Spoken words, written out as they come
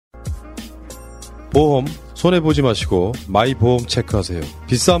보험 손해보지 마시고 마이보험 체크하세요.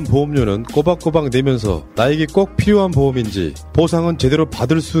 비싼 보험료는 꼬박꼬박 내면서 나에게 꼭 필요한 보험인지 보상은 제대로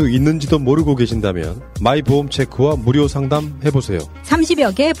받을 수 있는지도 모르고 계신다면 마이보험 체크와 무료 상담 해보세요.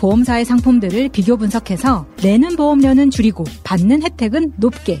 30여 개 보험사의 상품들을 비교 분석해서 내는 보험료는 줄이고 받는 혜택은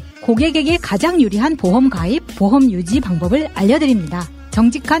높게 고객에게 가장 유리한 보험 가입, 보험 유지 방법을 알려드립니다.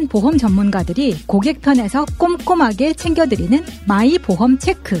 정직한 보험 전문가들이 고객 편에서 꼼꼼하게 챙겨드리는 마이보험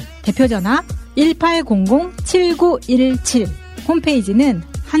체크. 대표전화 1800-7917. 홈페이지는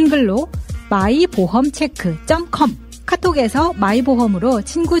한글로 마이보험체크.com. 카톡에서 마이보험으로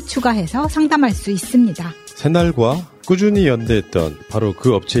친구 추가해서 상담할 수 있습니다. 새날과 꾸준히 연대했던 바로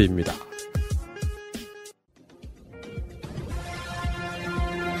그 업체입니다.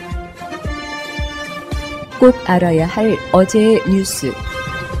 꼭 알아야 할 어제의 뉴스.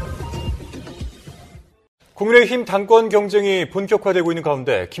 국민의힘 당권 경쟁이 본격화되고 있는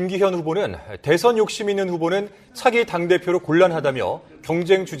가운데 김기현 후보는 대선 욕심 있는 후보는 차기 당대표로 곤란하다며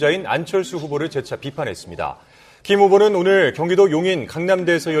경쟁 주자인 안철수 후보를 재차 비판했습니다. 김 후보는 오늘 경기도 용인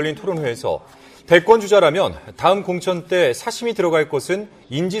강남대에서 열린 토론회에서 대권 주자라면 다음 공천 때 사심이 들어갈 것은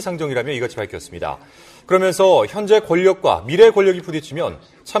인지상정이라며 이같이 밝혔습니다. 그러면서 현재 권력과 미래 권력이 부딪히면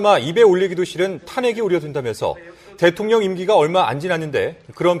차마 입에 올리기도 싫은 탄핵이 우려된다면서 대통령 임기가 얼마 안 지났는데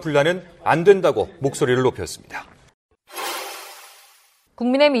그런 분란은 안 된다고 목소리를 높였습니다.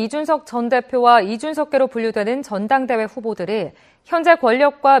 국민의힘 이준석 전 대표와 이준석계로 분류되는 전당대회 후보들이 현재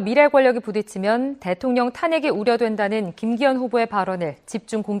권력과 미래 권력이 부딪히면 대통령 탄핵이 우려된다는 김기현 후보의 발언을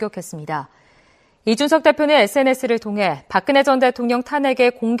집중 공격했습니다. 이준석 대표는 SNS를 통해 박근혜 전 대통령 탄핵에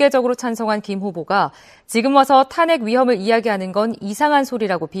공개적으로 찬성한 김 후보가 지금 와서 탄핵 위험을 이야기하는 건 이상한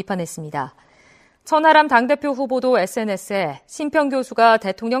소리라고 비판했습니다. 천하람 당대표 후보도 SNS에 심평 교수가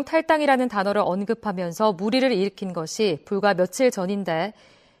대통령 탈당이라는 단어를 언급하면서 물의를 일으킨 것이 불과 며칠 전인데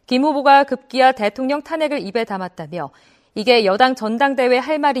김 후보가 급기야 대통령 탄핵을 입에 담았다며 이게 여당 전당대회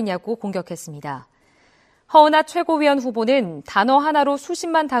할 말이냐고 공격했습니다. 허은하 최고위원 후보는 단어 하나로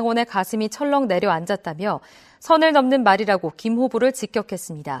수십만 당원의 가슴이 철렁 내려앉았다며 선을 넘는 말이라고 김 후보를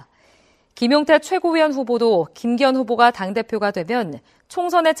직격했습니다. 김용태 최고위원 후보도 김기현 후보가 당대표가 되면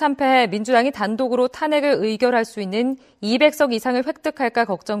총선에 참패해 민주당이 단독으로 탄핵을 의결할 수 있는 200석 이상을 획득할까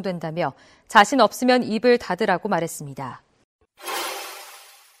걱정된다며 자신 없으면 입을 닫으라고 말했습니다.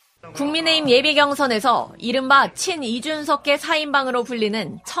 국민의힘 예비경선에서 이른바 친이준석계 4인방으로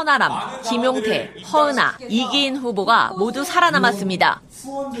불리는 천하람, 김용태, 허은하, 이기인 후보가 모두 살아남았습니다.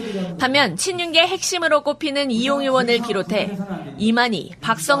 반면 친윤계 핵심으로 꼽히는 이용 의원을 비롯해 이만희,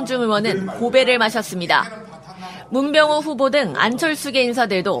 박성중 의원은 고배를 마셨습니다. 문병호 후보 등 안철수계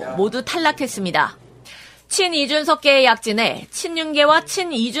인사들도 모두 탈락했습니다. 친이준석계의 약진에 친윤계와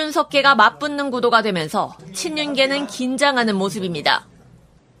친이준석계가 맞붙는 구도가 되면서 친윤계는 긴장하는 모습입니다.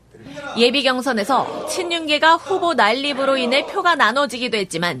 예비경선에서 친윤계가 후보 난립으로 인해 표가 나눠지기도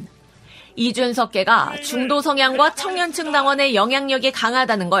했지만 이준석계가 중도 성향과 청년층 당원의 영향력이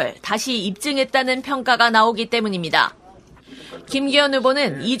강하다는 걸 다시 입증했다는 평가가 나오기 때문입니다. 김기현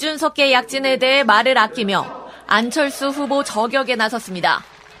후보는 이준석계 약진에 대해 말을 아끼며 안철수 후보 저격에 나섰습니다.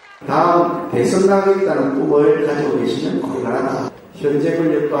 다음 대선 나가겠다는 꿈을 가지고 계시면 곤란하다. 현재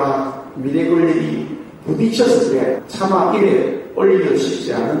권력과 미래 권력이 부딪혔을 때 차마 입에 올리기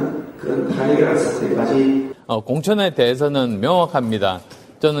쉽지 않은 그런 탄핵이라는 사태까지. 공천에 대해서는 명확합니다.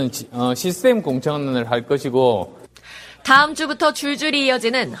 저는 시스템 공천을 할 것이고. 다음 주부터 줄줄이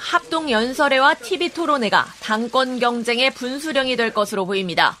이어지는 합동연설회와 TV토론회가 당권 경쟁의 분수령이 될 것으로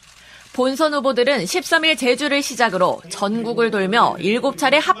보입니다. 본선 후보들은 13일 제주를 시작으로 전국을 돌며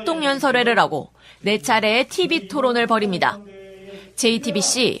 7차례 합동연설회를 하고 4차례의 TV토론을 벌입니다.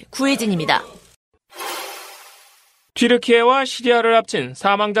 JTBC 구혜진입니다. 튀르키예와 시리아를 합친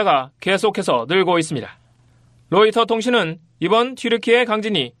사망자가 계속해서 늘고 있습니다. 로이터 통신은 이번 튀르키예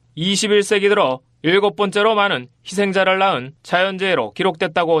강진이 21세기 들어 7번째로 많은 희생자를 낳은 자연재해로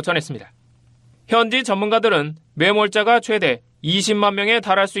기록됐다고 전했습니다. 현지 전문가들은 매몰자가 최대 20만 명에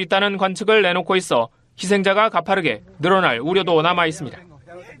달할 수 있다는 관측을 내놓고 있어 희생자가 가파르게 늘어날 우려도 남아 있습니다.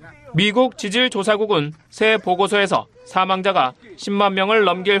 미국 지질조사국은 새 보고서에서 사망자가 10만 명을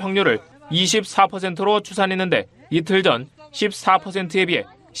넘길 확률을 24%로 추산했는데 이틀 전 14%에 비해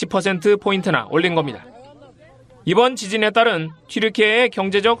 10%포인트나 올린 겁니다. 이번 지진에 따른 튀르키예의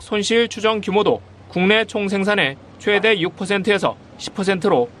경제적 손실 추정 규모도 국내 총생산의 최대 6%에서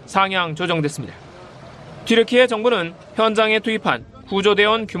 10%로 상향 조정됐습니다. 튀르키예 정부는 현장에 투입한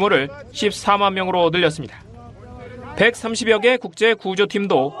구조대원 규모를 14만 명으로 늘렸습니다. 130여 개 국제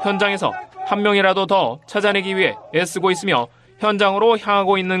구조팀도 현장에서 한 명이라도 더 찾아내기 위해 애쓰고 있으며 현장으로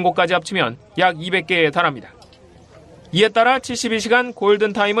향하고 있는 곳까지 합치면 약 200개에 달합니다. 이에 따라 72시간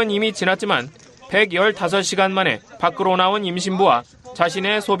골든타임은 이미 지났지만 115시간 만에 밖으로 나온 임신부와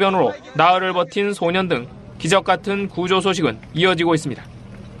자신의 소변으로 나흘을 버틴 소년 등 기적 같은 구조 소식은 이어지고 있습니다.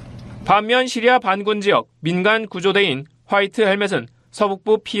 반면 시리아 반군 지역 민간 구조대인 화이트 헬멧은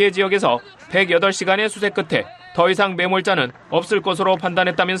서북부 피해 지역에서 108시간의 수색 끝에 더 이상 매몰자는 없을 것으로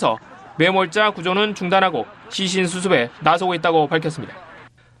판단했다면서 매몰자 구조는 중단하고 시신 수습에 나서고 있다고 밝혔습니다.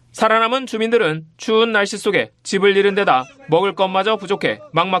 살아남은 주민들은 추운 날씨 속에 집을 잃은 데다 먹을 것마저 부족해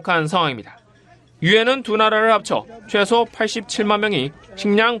막막한 상황입니다. 유엔은 두 나라를 합쳐 최소 87만 명이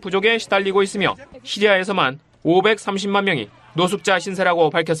식량 부족에 시달리고 있으며 시리아에서만 530만 명이 노숙자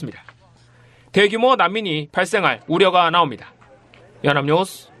신세라고 밝혔습니다. 대규모 난민이 발생할 우려가 나옵니다.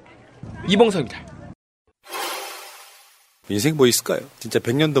 연합뉴스 이봉성입니다. 인생 뭐 있을까요? 진짜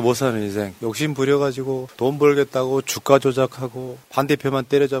 100년도 못 사는 인생. 욕심 부려가지고 돈 벌겠다고 주가 조작하고 반대표만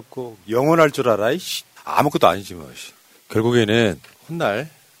때려잡고 영원할 줄 알아? 아무것도 아니지 뭐. 결국에는 훗날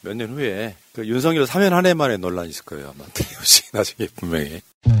몇 년 후에 그 윤석열 사면 한 해 만에 논란이 있을 거예요. 아마 틀림없이 나중에 분명히.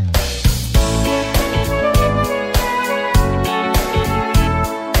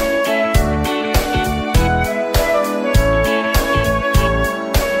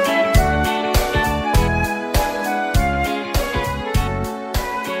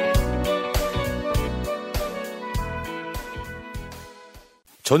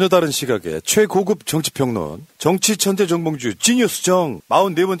 전혀 다른 시각의 최고급 정치평론, 정치천재 정봉주 지니어스 정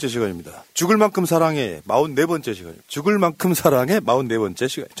 44번째 시간입니다. 죽을 만큼 사랑해 44번째 시간입니다. 죽을 만큼 사랑해 44번째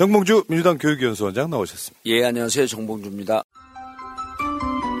시간. 정봉주 민주당 교육위원수원장 나오셨습니다. 예, 안녕하세요. 정봉주입니다.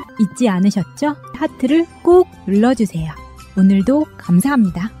 잊지 않으셨죠? 하트를 꼭 눌러주세요. 오늘도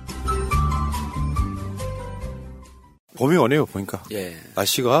감사합니다. 봄이 오네요, 보니까. 예.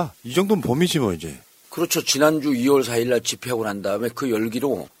 날씨가 이 정도면 봄이지 뭐 이제. 그렇죠. 지난주 2월 4일 날 집회하고 난 다음에 그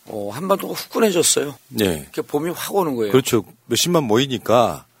열기로 한반도가 후끈해졌어요. 네. 그 봄이 확 오는 거예요. 그렇죠. 몇십만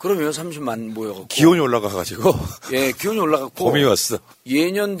모이니까. 그러면 30만 모여갖고. 기온이 올라가가지고. 예, 기온이 올라갔고. 봄이 왔어.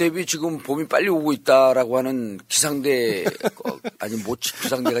 예년 대비 지금 봄이 빨리 오고 있다라고 하는 기상대, 아니,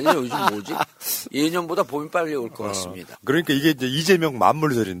 기상대가 아니라 요즘 뭐지? 예년보다 봄이 빨리 올 것 같습니다. 그러니까 이게 이제 이재명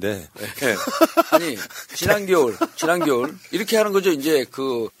만물설인데. 네. 아니, 지난 겨울, 이렇게 하는 거죠. 이제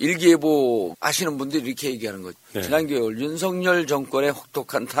그 일기예보 하시는 분들이 이렇게 얘기하는 거죠. 네. 지난 겨울 윤석열 정권의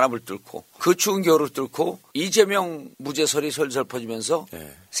혹독한 탄압을 뚫고 그 추운 겨울을 뚫고 이재명 무죄설이 설설 퍼지면서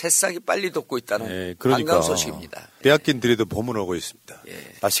네. 새싹이 빨리 돋고 있다는 네, 그러니까 반가운 소식입니다. 빼앗긴들에도 봄은 오고 있습니다.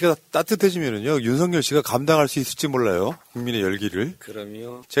 예. 날씨가 따뜻해지면은요 윤석열 씨가 감당할 수 있을지 몰라요. 국민의 열기를.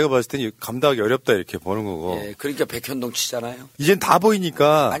 그럼요. 제가 봤을 때는 감당하기 어렵다 이렇게 보는 거고. 예, 그러니까 백현동 치잖아요. 이젠 다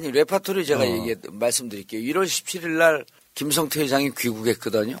보이니까. 아니 레파토리 제가 말씀드릴게요. 1월 17일 날 김성태 회장이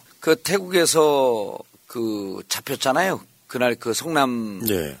귀국했거든요. 그 태국에서 그 잡혔잖아요. 그날 그 성남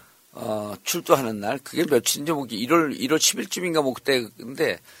예. 출두하는 날 그게 며칠인지 뭐 1월 10일쯤인가 뭐 그때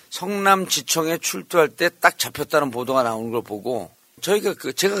근데 성남 지청에 출두할 때 딱 잡혔다는 보도가 나오는 걸 보고 저희가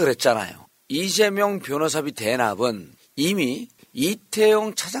제가 그랬잖아요. 이재명 변호사비 대납은 이미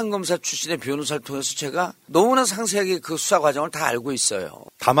이태용 차장검사 출신의 변호사를 통해서 제가 너무나 상세하게 그 수사 과정을 다 알고 있어요.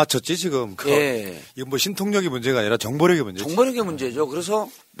 다 맞췄지 지금. 예. 이건 뭐 신통력의 문제가 아니라 정보력의 문제죠. 정보력의 문제죠. 그래서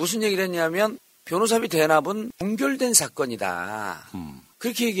무슨 얘기를 했냐면 변호사비 대납은 종결된 사건이다.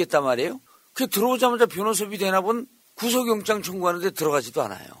 그렇게 얘기했단 말이에요. 그 들어오자마자 변호사비 대납은 구속영장 청구하는데 들어가지도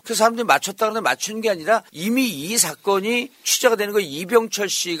않아요. 그래서 사람들이 맞췄다 그러는데 맞추는 게 아니라 이미 이 사건이 취재가 되는 거 이병철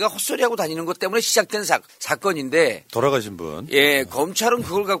씨가 헛소리하고 다니는 것 때문에 시작된 사건인데 돌아가신 분. 예, 검찰은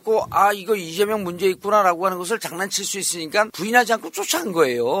그걸 갖고 이거 이재명 문제 있구나라고 하는 것을 장난칠 수 있으니까 부인하지 않고 쫓아간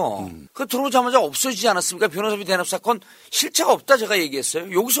거예요. 그 들어오자마자 없어지지 않았습니까? 변호사비 대납 사건 실체가 없다 제가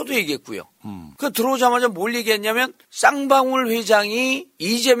얘기했어요. 여기서도 얘기했고요. 그 들어오자마자 뭘 얘기했냐면 쌍방울 회장이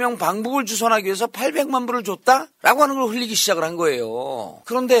이재명 방북을 주선하기 위해서 800만 불을 줬다라고 하는 걸 흘리기 시작을 한 거예요.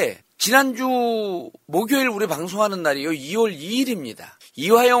 그런데 지난주 목요일 우리 방송하는 날이요. 2월 2일입니다.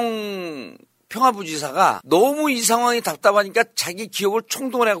 이화영 평화부지사가 너무 이 상황이 답답하니까 자기 기억을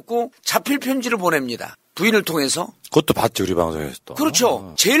총동원해갖고 자필 편지를 보냅니다. 부인을 통해서. 그것도 봤죠, 우리 방송에서 또.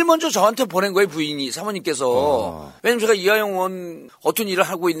 그렇죠. 제일 먼저 저한테 보낸 거예요, 부인이, 사모님께서. 왜냐면 제가 이하영 의원 어떤 일을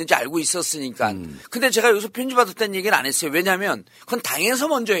하고 있는지 알고 있었으니까. 근데 제가 여기서 편지 받았다는 얘기는 안 했어요. 왜냐면 그건 당에서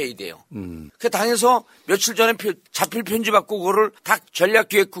먼저 해야 돼요. 그 당에서 며칠 전에 자필 편지 받고 그거를 다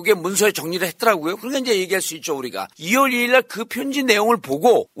전략기획국에 문서에 정리를 했더라고요. 그러니까 이제 얘기할 수 있죠, 우리가. 2월 2일 날 그 편지 내용을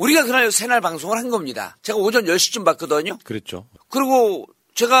보고 우리가 그날 새날 방송을 한 겁니다. 제가 오전 10시쯤 봤거든요. 그랬죠. 그리고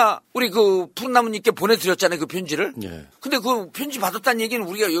제가 우리 그 푸른나무님께 보내드렸잖아요, 그 편지를. 예. 근데 그 편지 받았다는 얘기는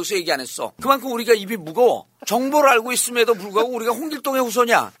우리가 여기서 얘기 안 했어. 그만큼 우리가 입이 무거워. 정보를 알고 있음에도 불구하고 우리가 홍길동의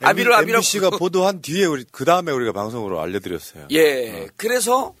후손이야. 아비라고. MBC가 보도한 뒤에 그 다음에 우리가 방송으로 알려드렸어요. 예.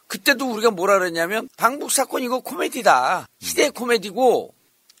 그래서 그때도 우리가 뭐라 그랬냐면 방북 사건 이거 코미디다. 시대 코미디고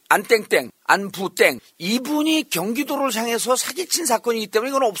안 땡땡. 안부 땡 이분이 경기도를 향해서 사기친 사건이기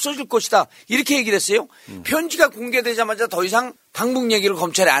때문에 이건 없어질 것이다. 이렇게 얘기를 했어요. 편지가 공개되자마자 더 이상 방북 얘기를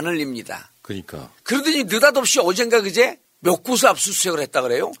검찰에 안 흘립니다. 그러니까. 그러더니 느닷없이 어젠가 그제 몇 곳을 압수수색을 했다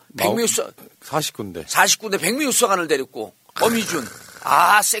그래요. 40군데. 40군데 100명 수사관을 데렸고 엄희준.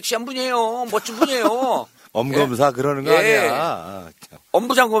 섹시한 분이에요. 멋진 분이에요. 엄검사 예. 그러는 거 아니야.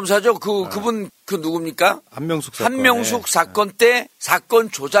 엄부장 검사죠. 그분 누굽니까? 한명숙 사건. 한명숙 사건 때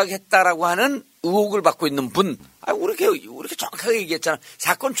사건 조작했다라고 하는 의혹을 받고 있는 분. 우리 이렇게 정확하게 얘기했잖아.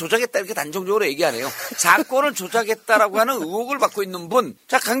 사건 조작했다 이렇게 단정적으로 얘기 안 해요. 사건을 조작했다라고 하는 의혹을 받고 있는 분.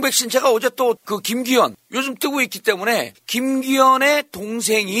 자, 강백신 제가 어제 또 김기현 요즘 뜨고 있기 때문에 김기현의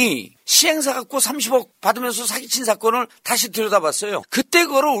동생이 시행사 갖고 30억 받으면서 사기친 사건을 다시 들여다봤어요. 그때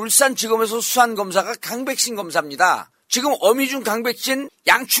그거를 울산지검에서 수사한 검사가 강백신 검사입니다. 지금 엄희준, 강백신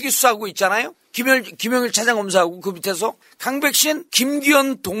양축이 수사하고 있잖아요. 김영일 차장검사하고 그 밑에서 강백신,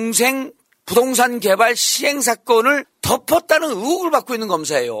 김기현 동생 부동산 개발 시행 사건을 덮었다는 의혹을 받고 있는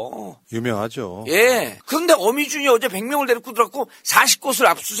검사예요. 유명하죠. 예. 그런데 엄희준이 어제 100명을 데리고 들어갔고 40곳을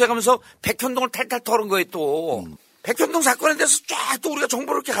압수수색하면서 백현동을 탈탈 털은 거예요 또. 백현동 사건에 대해서 쫙 또 우리가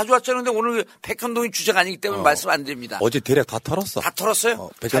정보를 이렇게 가져왔잖아요. 근데 오늘 백현동이 주제가 아니기 때문에 말씀 안 드립니다. 어제 대략 다 털었어. 다 털었어요?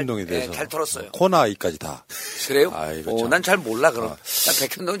 백현동에 대해서. 잘 털었어요. 코나이까지 다. 그래요? 난 잘 몰라 그럼. 난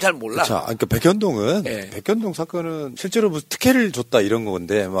백현동은 잘 몰라. 그렇죠. 그러니까 백현동은 백현동 사건은 실제로 무슨 특혜를 줬다 이런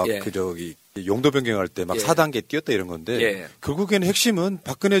건데 막 용도 변경할 때 막 4단계 뛰었다 이런 건데 결국에는 핵심은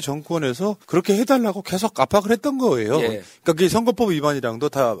박근혜 정권에서 그렇게 해달라고 계속 압박을 했던 거예요. 그러니까 그게 선거법 위반이랑도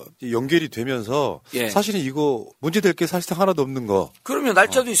다 연결이 되면서 사실은 이거 문제될 게 사실상 하나도 없는 거. 그러면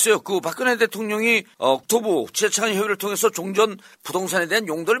날짜도 있어요. 그 박근혜 대통령이 국토부 지자체간 협의를 통해서 종전 부동산에 대한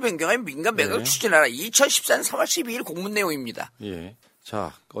용도를 변경하여 민간 매각을 추진하라. 2014년 3월 12일 공문 내용입니다.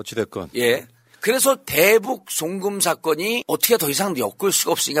 자, 어찌됐건. 그래서 대북 송금 사건이 어떻게 더 이상 엮을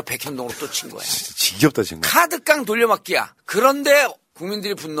수가 없으니까 백현동으로 또 친 거야. 지겹다 정말. 카드깡 돌려막기야. 그런데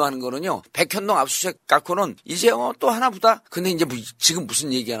국민들이 분노하는 거는요. 백현동 압수수색 갖고는 이제 또 하나보다. 근데 이제 지금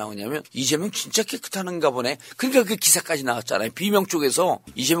무슨 얘기가 나오냐면 이재명 진짜 깨끗한가 보네. 그러니까 그 기사까지 나왔잖아요. 비명 쪽에서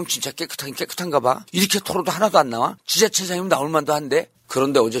이재명 진짜 깨끗한가 봐. 이렇게 털어도 하나도 안 나와. 지자체장이면 나올 만도 한데.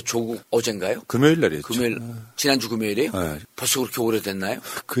 그런데 어제 조국 어젠가요? 금요일 날이었죠. 지난주 금요일이에요? 벌써 그렇게 오래됐나요?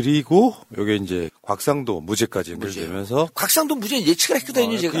 그리고 요게 이제 곽상도 무죄까지 연결되면서 곽상도 무죄 예측을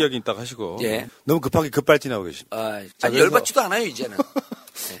했거든요, 제가. 그 이야기는 딱 하시고. 너무 급하게 급발진하고 계십니다. 아니 열받지도 않아요, 이제는.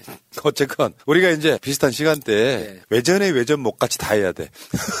 어쨌건 우리가 이제 비슷한 시간대에 외전에 외전 목같이 다 해야 돼.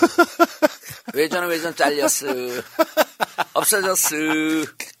 외전에 외전 잘렸어. 없어졌어.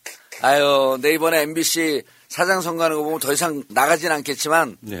 아유, 내 이번에 MBC 사장 선거하는 거 보면 더 이상 나가진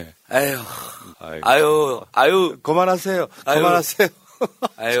않겠지만, 아유. 그만하세요. 그만하세요.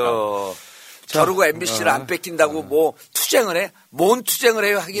 아유. 저러고 MBC를 안 뺏긴다고 뭐 투쟁을 해? 뭔 투쟁을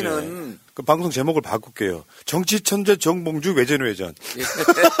해요, 하기는. 그 방송 제목을 바꿀게요. 정치천재 정봉주 외전.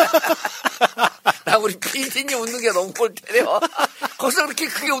 나 우리 PD님 웃는 게 너무 꼴 때려. 거기서 그렇게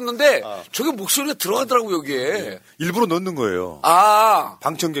크게 웃는데 저게 목소리가 들어가더라고 여기에. 일부러 넣는 거예요.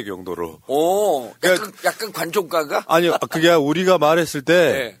 방청객 용도로. 약간 관종가가? 아니요. 그게 우리가 말했을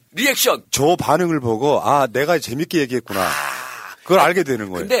때 리액션. 저 반응을 보고 내가 재밌게 얘기했구나. 그걸 알게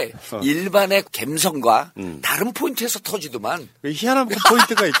되는 거예요. 근데 일반의 감성과 다른 포인트에서 터지더만. 희한한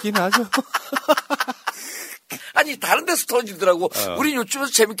포인트가 있긴 하죠. 아니 다른 데서 터지더라고. 우리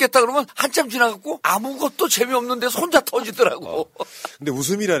요즘에서 재밌겠다 그러면 한참 지나갔고 아무것도 재미없는 데서 혼자 터지더라고. 근데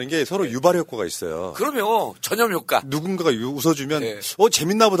웃음이라는 게 서로 유발 효과가 있어요. 그러면 전염 효과. 누군가가 웃어주면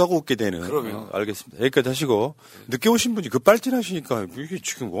재밌나 보다 하고 웃게 되는. 그러면 알겠습니다. 여기까지 하시고 늦게 오신 분이 급발진하시니까 이게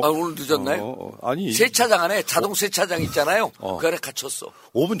지금 오늘 늦었나요? 아니 세차장 안에 자동 세차장 있잖아요. 그 안에 갇혔어.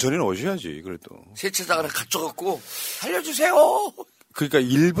 5분 전에는 오셔야지 그래도. 세차장 안에 갇혀갖고 알려주세요. 그러니까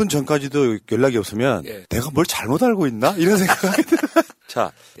 1분 전까지도 연락이 없으면 내가 뭘 잘못 알고 있나? 이런 생각이 들어요.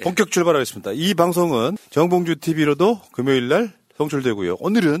 자, 본격 출발하겠습니다. 이 방송은 정봉주 TV로도 금요일 날 송출되고요.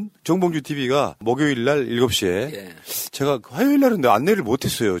 오늘은 정봉주 TV가 목요일 날 7시에 제가 화요일 날은 안내를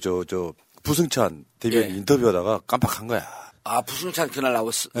못했어요. 저 부승찬 대변인 인터뷰하다가 깜빡한 거야. 부승찬 그날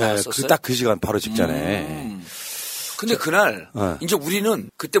나왔었어요? 딱 그 시간 바로 직전에. 근데 그날 이제 우리는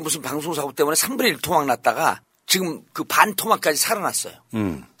그때 무슨 방송사고 때문에 3분의 1 토막 났다가 지금 그 반 토막까지 살아났어요.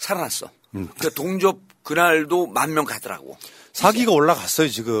 살아났어. 그 동접 그날도 10,000명 가더라고. 사기가 올라갔어요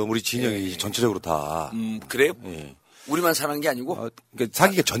지금 우리 진영이 전체적으로 다. 그래요? 우리만 사는 게 아니고? 그러니까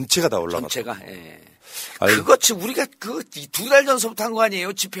사기가 전체가 다 올라갔어. 전체가. 그것이 우리가 그 2달 전서부터 한 거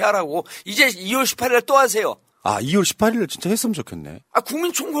아니에요? 집회하라고. 이제 2월 18일에 또 하세요. 2월 18일에 진짜 했으면 좋겠네.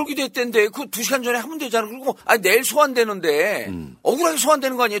 국민 총궐기도 했댄데, 2시간 전에 하면 되잖아. 그리고, 내일 소환되는데, 억울하게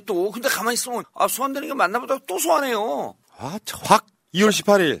소환되는 거 아니에요, 또. 근데 가만히 있으면, 소환되는 게 맞나 보다 또 소환해요. 확 2월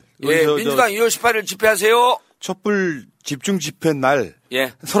 18일. 예, 민주당 2월 18일 집회하세요. 촛불 집중 집회 날.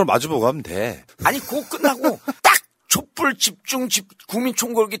 예. 서로 마주보고 하면 돼. 아니, 그거 끝나고 딱 촛불 집중 국민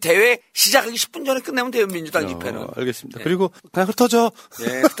총궐기 대회 시작하기 10분 전에 끝내면 돼요, 민주당 집회는. 알겠습니다. 예. 그리고 그냥 흩어져.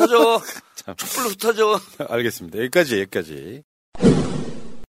 예, 흩어져. 촛불로 흩어져. 알겠습니다. 여기까지.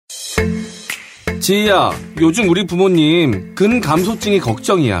 지희야, 요즘 우리 부모님 근감소증이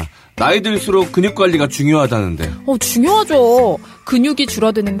걱정이야. 나이 들수록 근육 관리가 중요하다는데. 중요하죠. 근육이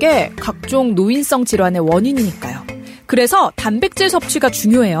줄어드는 게 각종 노인성 질환의 원인이니까요. 그래서 단백질 섭취가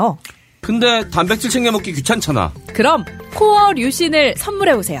중요해요. 근데 단백질 챙겨 먹기 귀찮잖아. 그럼 코어 류신을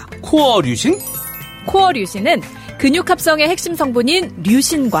선물해보세요. 코어 류신? 코어 류신은 근육 합성의 핵심 성분인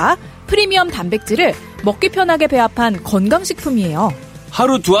류신과 프리미엄 단백질을 먹기 편하게 배합한 건강식품이에요.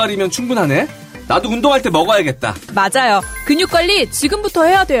 하루 2알이면 충분하네? 나도 운동할 때 먹어야겠다. 맞아요. 근육 관리 지금부터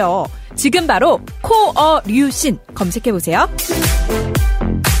해야 돼요. 지금 바로 코어 류신 검색해보세요.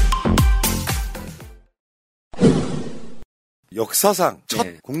 역사상 첫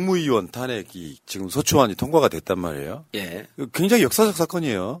국무위원 탄핵이 지금 소추안이 통과가 됐단 말이에요. 예. 굉장히 역사적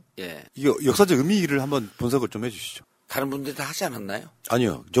사건이에요. 예. 이게 역사적 의미를 한번 분석을 좀 해주시죠. 다른 분들이 다 하지 않았나요?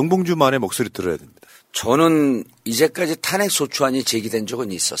 아니요. 정봉주만의 목소리 들어야 됩니다. 저는 이제까지 탄핵 소추안이 제기된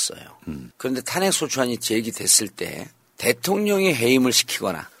적은 있었어요. 그런데 탄핵 소추안이 제기됐을 때 대통령이 해임을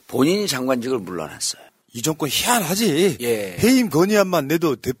시키거나 본인이 장관직을 물러났어요. 이 정권 희한하지. 예. 해임 건의안만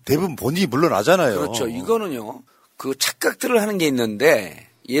내도 대부분 본인이 물러나잖아요. 그렇죠. 이거는요. 그 착각들을 하는 게 있는데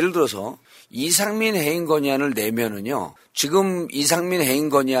예를 들어서 이상민 해임 건의안을 내면은요. 지금 이상민 해임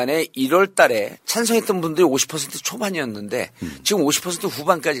건의안에 1월 달에 찬성했던 분들이 50% 초반이었는데 지금 50%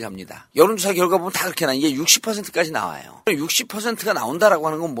 후반까지 갑니다. 여론조사 결과 보면 다 그렇게 이게 60%까지 나와요. 60%가 나온다라고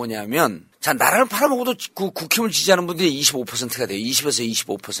하는 건 뭐냐면 자, 나라를 팔아먹어도 국힘을 지지하는 분들이 25%가 돼요. 20에서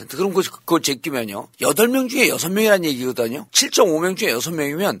 25%. 그럼 그걸 제끼면요. 8명 중에 6명이라는 얘기거든요. 7.5명 중에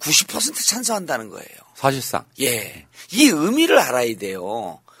 6명이면 90% 찬성한다는 거예요. 사실상. 예. 이 의미를 알아야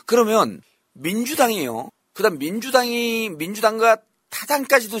돼요. 그러면 민주당이요. 그다음 민주당과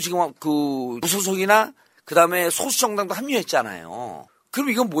타당까지도 지금 그 무소속이나 그다음에 소수정당도 합류했잖아요. 그럼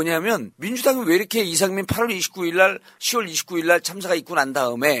이건 뭐냐면 민주당이 왜 이렇게 이상민 8월 29일 날 10월 29일 날 참사가 있고 난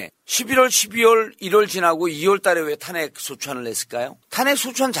다음에 11월, 12월, 1월 지나고 2월 달에 왜 탄핵 소추안을 냈을까요? 탄핵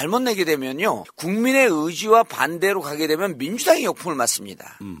소추안 잘못 내게 되면요. 국민의 의지와 반대로 가게 되면 민주당이 역풍을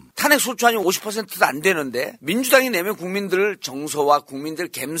맞습니다. 탄핵 소추안이 50%도 안 되는데 민주당이 내면 국민들 정서와 국민들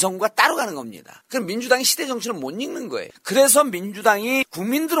감성과 따로 가는 겁니다. 그럼 민주당이 시대 정치를 못 읽는 거예요. 그래서 민주당이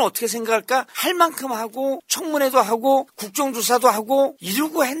국민들은 어떻게 생각할까 할 만큼 하고 청문회도 하고 국정조사도 하고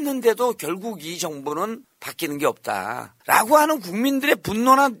이루고 했는데도 결국 이 정부는 바뀌는 게 없다라고 하는 국민들의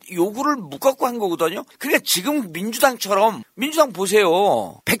분노나 요구를 묶었고 한 거거든요. 그러니까 지금 민주당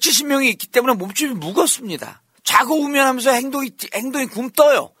보세요. 170명이 있기 때문에 몸집이 무겁습니다. 좌고우면하면서 행동이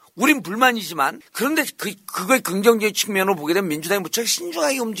굼떠요. 우린 불만이지만 그런데 그거의 긍정적인 측면으로 보게 되면 민주당이 무척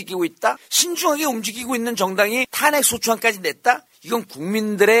신중하게 움직이고 있다. 신중하게 움직이고 있는 정당이 탄핵 소추안까지 냈다. 이건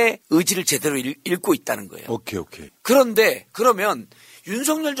국민들의 의지를 제대로 읽고 있다는 거예요. 오케이. 그런데 그러면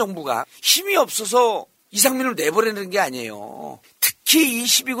윤석열 정부가 힘이 없어서 이상민을 내버리는 게 아니에요. 특히 이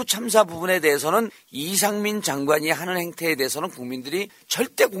 12구 참사 부분에 대해서는 이상민 장관이 하는 행태에 대해서는 국민들이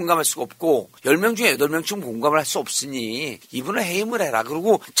절대 공감할 수가 없고 10명 중에 8명쯤 공감을 할 수 없으니 이분을 해임을 해라.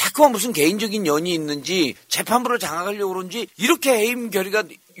 그리고 자꾸만 무슨 개인적인 연이 있는지 재판부를 장악하려고 그런지 이렇게 해임 결의가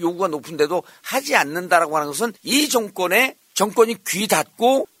요구가 높은데도 하지 않는다라고 하는 것은 이 정권이 귀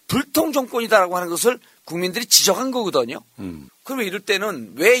닫고 불통 정권이다라고 하는 것을 국민들이 지적한 거거든요. 그러면 이럴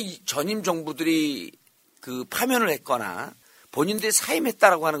때는 왜 이 전임 정부들이 그 파면을 했거나 본인들이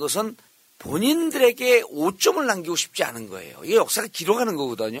사임했다라고 하는 것은 본인들에게 오점을 남기고 싶지 않은 거예요. 이게 역사가 기록하는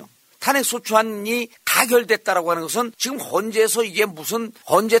거거든요. 탄핵 소추안이 가결됐다라고 하는 것은 지금 헌재에서 이게 무슨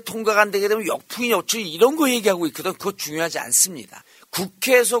헌재 통과가 안 되게 되면 역풍이 어쩌고 이런 거 얘기하고 있거든. 그거 중요하지 않습니다.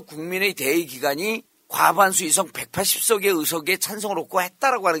 국회에서 국민의 대의 기관이 과반수 이상 180석의 의석에 찬성을 얻고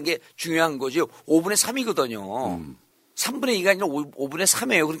했다라고 하는 게 중요한 거죠. 5분의 3이거든요. 3분의 2가 아니라 5분의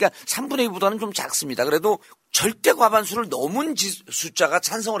 3이에요. 그러니까 3분의 2보다는 좀 작습니다. 그래도 절대 과반수를 넘은 숫자가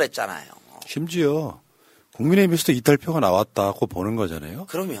찬성을 했잖아요. 심지어 국민의힘에서도 이탈표가 나왔다고 보는 거잖아요.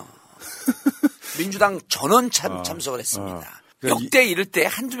 그러면 민주당 전원 참석을 했습니다. 역대 이럴 때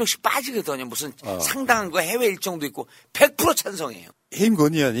한두 명씩 빠지거든요. 무슨 상당한 거 해외 일정도 있고 100% 찬성해요. 해임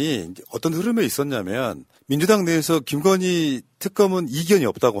건의안이 어떤 흐름에 있었냐면 민주당 내에서 김건희 특검은 이견이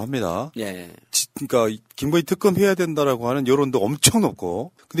없다고 합니다. 예. 그러니까 김건희 특검 해야 된다라고 하는 여론도 엄청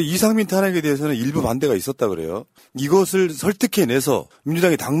높고 근데 이상민 탄핵에 대해서는 일부 반대가 있었다 그래요. 이것을 설득해내서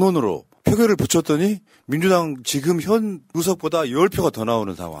민주당이 당론으로 표결을 붙였더니 민주당 지금 현 의석보다 10표가 더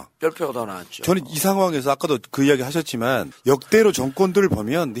나오는 상황. 10표가 더 나왔죠. 저는 이 상황에서 아까도 그 이야기 하셨지만 역대로 정권들을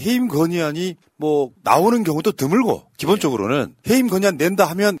보면 해임 건의안이 뭐 나오는 경우도 드물고 기본적으로는 해임 건의안 낸다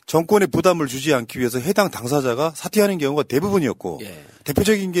하면 정권에 부담을 주지 않기 위해서 해당 당사자가 사퇴하는 경우가 대부분이었고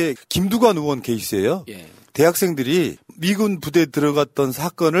대표적인 게 김두관 의원 케이스예요. 대학생들이 미군 부대에 들어갔던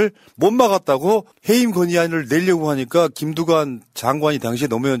사건을 못 막았다고 해임 건의안을 내려고 하니까 김두관 장관이 당시에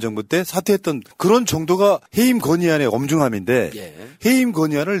노무현 정부 때 사퇴했던 그런 정도가 해임 건의안의 엄중함인데 해임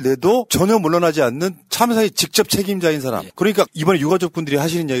건의안을 내도 전혀 물러나지 않는 참사의 직접 책임자인 사람. 그러니까 이번에 유가족분들이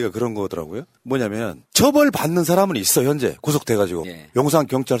하시는 이야기가 그런 거더라고요. 뭐냐면 처벌받는 사람은 있어 현재 구속돼가지고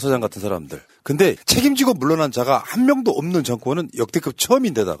용산경찰서장 같은 사람들. 근데 책임지고 물러난 자가 한 명도 없는 정권은 역대급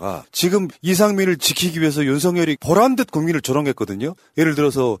처음인데다가 지금 이상민을 지키기 위해서 윤석열이 보란듯 국민을 조롱했거든요. 예를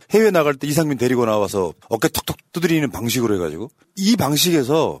들어서 해외 나갈 때 이상민 데리고 나와서 어깨 톡톡 두드리는 방식으로 해가지고 이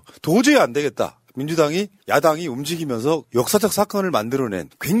방식에서 도저히 안 되겠다. 민주당이 야당이 움직이면서 역사적 사건을 만들어낸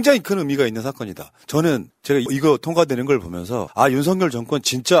굉장히 큰 의미가 있는 사건이다. 저는 제가 이거 통과되는 걸 보면서 윤석열 정권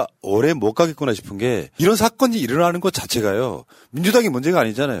진짜 오래 못 가겠구나 싶은 게 이런 사건이 일어나는 것 자체가요. 민주당이 문제가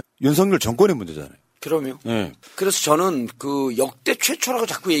아니잖아요. 윤석열 정권의 문제잖아요. 그럼요. 그래서 저는 그 역대 최초라고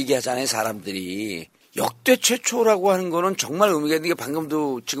자꾸 얘기하잖아요. 사람들이. 역대 최초라고 하는 거는 정말 의미가 있는 게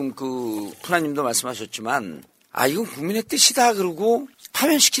방금도 지금 그 푸나님도 말씀하셨지만 이건 국민의 뜻이다 그러고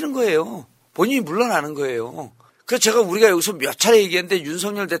파면시키는 거예요. 본인이 물러나는 거예요. 그래서 제가 우리가 여기서 몇 차례 얘기했는데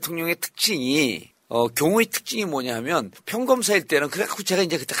윤석열 대통령의 특징이 경우의 특징이 뭐냐면 평검사일 때는 그래갖고 제가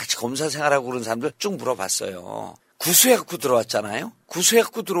이제 그때 같이 검사 생활하고 그런 사람들 쭉 물어봤어요. 구수해갖고 들어왔잖아요.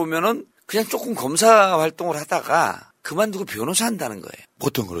 구수해갖고 들어오면은 그냥 조금 검사 활동을 하다가 그만두고 변호사 한다는 거예요.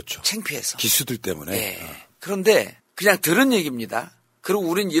 보통 그렇죠. 창피해서. 기수들 때문에. 그런데 그냥 들은 얘기입니다. 그리고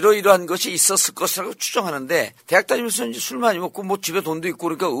우린 이러이러한 것이 있었을 것이라고 추정하는데 대학 다니면서 이제 술 많이 먹고 뭐 집에 돈도 있고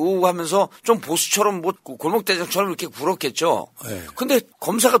그러니까 하면서 좀 보수처럼 뭐 골목대장처럼 이렇게 굴었겠죠. 근데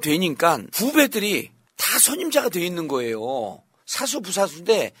검사가 되니까 후배들이 다 선임자가 돼 있는 거예요. 사수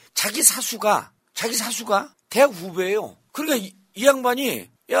부사수인데 자기 사수가 대학 후배예요. 그러니까 이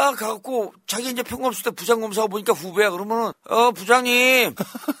양반이 가갖고 자기 이제 평검사 때 부장검사가 보니까 후배야 그러면은 부장님.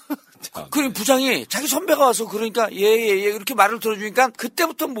 그 부장이 자기 선배가 와서 그러니까 예 이렇게 말을 들어주니까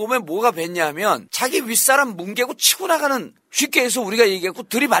그때부터 몸에 뭐가 뱄냐면 자기 윗사람 뭉개고 치고 나가는 쉽게 해서 우리가 얘기했고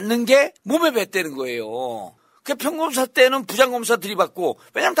들이받는 게 몸에 뱄다는 거예요. 그 평검사 때는 부장검사 들이받고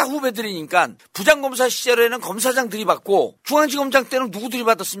왜냐면 다 후배들이니까 부장검사 시절에는 검사장 들이받고 중앙지검장 때는 누구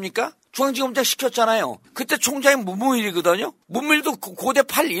들이받았습니까? 중앙지검장 시켰잖아요. 그때 총장이 문무일이거든요. 문무일도 고대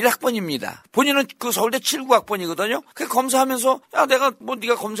 81학번입니다. 본인은 그 서울대 79학번이거든요. 그 검사하면서 내가 뭐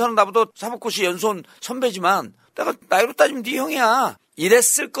네가 검사는 나보다 사법고시 연수원 선배지만 내가 나이로 따지면 네 형이야.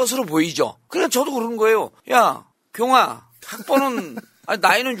 이랬을 것으로 보이죠. 그러니까 저도 그러는 거예요. 경아 학번은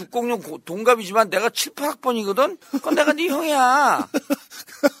나이는 606 동갑이지만 내가 7, 8학번이거든? 그건 내가 네 형이야.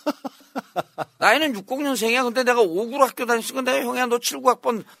 나이는 60년생이야. 근데 내가 59로 학교 다녔으니까 내가 형이야. 너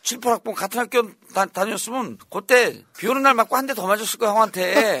 79학번, 7, 8학번 같은 학교 다녔으면 그때 비 오는 날 맞고 한 대 더 맞았을 거야,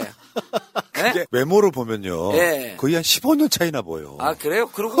 형한테. 그게 외모로 보면요. 거의 한 15년 차이나 보여. 그래요?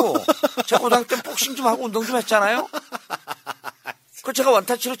 그리고 제가 고등학교 때 복싱 좀 하고 운동 좀 했잖아요. 그 제가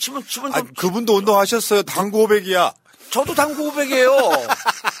원타치로 치면 좀. 그분도 운동하셨어요. 당구 500이야. 저도 당구 500이에요.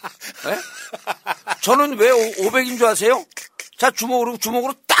 저는 왜 500인 줄 아세요? 자, 주먹으로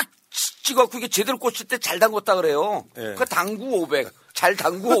딱 찍어갖고 이게 제대로 꽂힐 때 잘 담궜다 그래요. 그 당구 500. 잘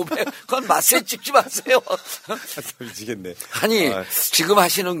당구 500. 그건 맛세 찍지 마세요. 미치겠네. 아니, 지금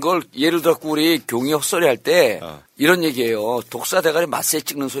하시는 걸 예를 들어 우리 경위 헛소리 할 때 이런 얘기예요. 독사 대가리 맛세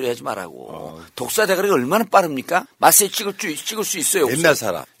찍는 소리 하지 말라고. 독사 대가리가 얼마나 빠릅니까? 맛세 찍을 수 있어요. 없어요? 옛날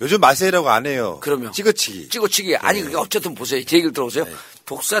사람. 요즘 맛세라고 안 해요. 그러면. 찍어치기. 아니, 그게 어쨌든 보세요. 제 얘기를 들어보세요.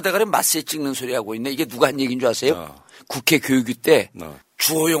 독사 대가리 맛세 찍는 소리 하고 있네. 이게 누가 한 얘기인 줄 아세요? 국회 교육위 때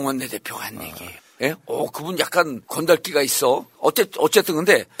주호영 원내대표가 한 얘기예요. 그분 약간 건달기가 있어. 어쨌든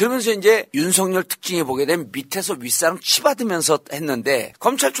근데 그러면서 이제 윤석열 특징에 보게 되면 밑에서 윗사람 치받으면서 했는데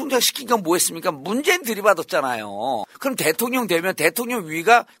검찰총장 시킨 건 뭐 했습니까? 문재인 들이받았잖아요. 그럼 대통령 되면 대통령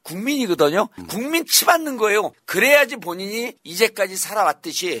위가 국민이거든요. 국민 치받는 거예요. 그래야지 본인이 이제까지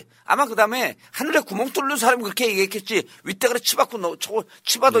살아왔듯이 아마 그다음에 하늘에 구멍 뚫는 사람이 그렇게 얘기했겠지. 윗대가리 치받고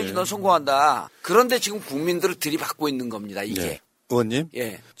치받아야지 너 성공한다. 그런데 지금 국민들을 들이받고 있는 겁니다. 이게. 의원님,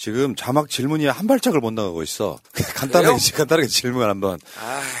 지금 자막 질문이 한 발짝을 못 나가고 있어. 간단하게 질문 한번.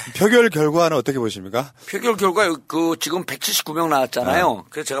 표결 결과는 어떻게 보십니까? 표결 결과 지금 179명 나왔잖아요.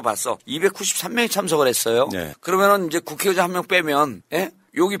 그래서 제가 봤어. 293명이 참석을 했어요. 그러면은 이제 국회의장 한 명 빼면,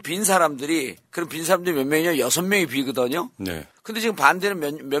 여기 빈 사람들이 몇 명이냐? 6명이 비거든요. 근데 지금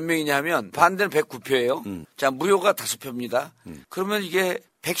반대는 몇 명이냐 하면 반대는 109표예요. 자, 무효가 5표입니다. 그러면 이게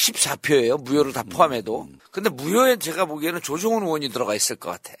 114표예요. 무효를 다 포함해도. 근데 무효에 제가 보기에는 조정훈 의원이 들어가 있을 것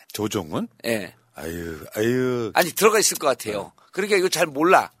같아. 조정훈? 예. 아유. 아니, 들어가 있을 것 같아요. 그러니까 이거 잘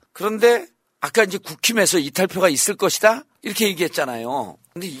몰라. 그런데 아까 이제 국힘에서 이탈표가 있을 것이다? 이렇게 얘기했잖아요.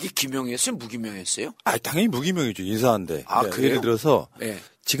 근데 이게 기명이었어요? 무기명이었어요? 당연히 무기명이죠. 인사한데. 그래요? 예를 들어서 예.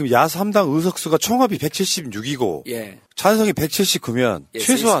 지금 야3당 의석수가 총합이 176이고 예. 찬성이 179면 예,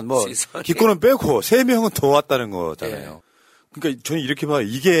 최소한 기권은 빼고 3명은 더 왔다는 거잖아요. 예. 그러니까 저는 이렇게 봐요.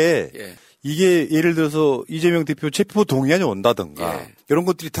 이게 예를 들어서 이재명 대표 체포 동의안이 온다든가 이런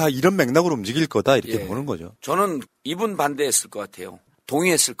것들이 다 이런 맥락으로 움직일 거다 이렇게 보는 거죠. 저는 이분 반대했을 것 같아요.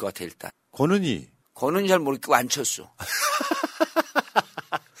 동의했을 것 같아요. 일단. 권은희 잘 모르겠고 안철수.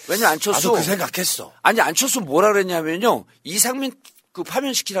 왜냐면 안철수. 나도 그 생각했어. 아니 안철수 뭐라 그랬냐면요. 이상민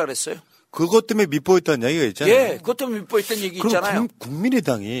파면시키라 그랬어요. 그것 때문에 밉보했다는 얘기가 있잖아요. 예, 그것 때문에 밉보했다는 얘기 있잖아요.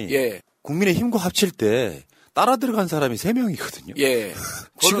 국민의당이 국민의힘과 합칠 때 따라 들어간 사람이 3명이거든요. 예.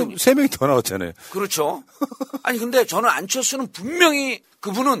 지금 3명이 더 나왔잖아요. 그렇죠. 아니 근데 저는 안철수는 분명히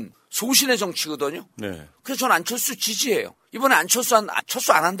그분은 소신의 정치거든요. 네. 그래서 저는 안철수 지지해요. 이번에 안철수 안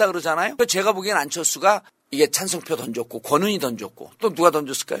한다 그러잖아요. 제가 보기엔 안철수가 이게 찬성표 던졌고 권은희 던졌고 또 누가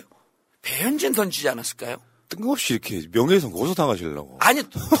던졌을까요? 배현진 던지지 않았을까요? 뜬금없이 이렇게 명예훼손 고소당하시려고. 아니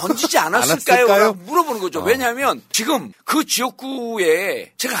던지지 않았을까요? 물어보는 거죠. 왜냐하면 지금 그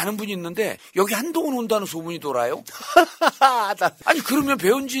지역구에 제가 아는 분이 있는데 여기 한동훈 온다는 소문이 돌아요. 아니 그러면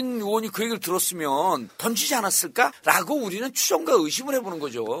배현진 의원이 그 얘기를 들었으면 던지지 않았을까라고 우리는 추정과 의심을 해보는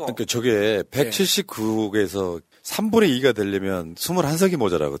거죠. 그러니까 저게 179국에서 3분의 2가 되려면 21석이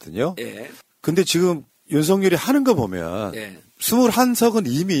모자라거든요. 근데 지금 윤석열이 하는 거 보면 21석은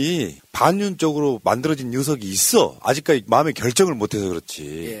이미 반윤 쪽으로 만들어진 녀석이 있어. 아직까지 마음의 결정을 못해서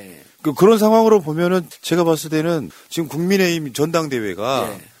그렇지. 그런 상황으로 보면은 제가 봤을 때는 지금 국민의힘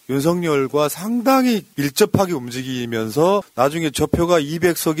전당대회가 윤석열과 상당히 밀접하게 움직이면서 나중에 저 표가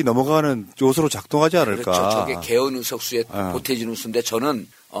 200석이 넘어가는 요소로 작동하지 않을까. 그렇죠. 저게 개헌 의석수에 보태진 의수인데 저는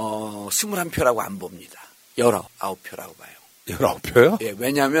 21표라고 안 봅니다. 19표라고 봐요. 19표요? 예,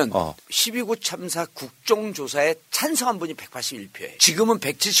 왜냐하면 12구 참사 국정조사에 찬성한 분이 181표예요. 지금은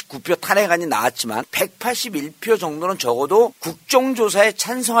 179표 탄핵안이 나왔지만 181표 정도는 적어도 국정조사에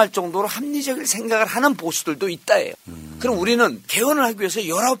찬성할 정도로 합리적인 생각을 하는 보수들도 있다예요. 그럼 우리는 개헌을 하기 위해서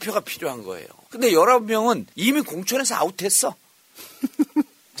 19표가 필요한 거예요. 근데 19명은 이미 공천에서 아웃했어.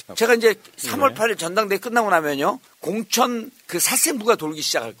 제가 이제 3월 8일 전당대회 끝나고 나면요. 공천 그 살생부가 돌기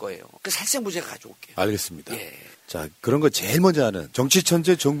시작할 거예요. 그 살생부 제가 가져올게요. 알겠습니다. 자, 그런 거 제일 먼저 하는 정치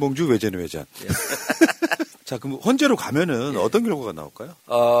천재 정봉주 외제는 외전. 자, 그럼 헌재로 가면은 어떤 결과가 나올까요?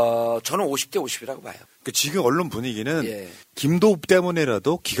 저는 50대 50이라고 봐요. 그러니까 지금 언론 분위기는 김도읍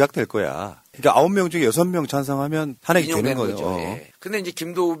때문에라도 기각될 거야. 그러니까 9명 중에 6명 찬성하면 탄핵이 되는 거죠. 근데 이제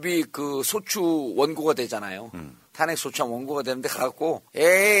김도읍이 그 소추 원고가 되잖아요. 탄핵 소추안 원고가 되는데 가갖고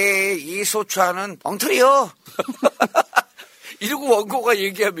이 소추안은 엉터리요. 이러고 원고가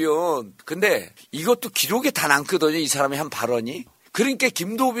얘기하면 근데 이것도 기록에 다 남거든요. 이 사람이 한 발언이. 그러니까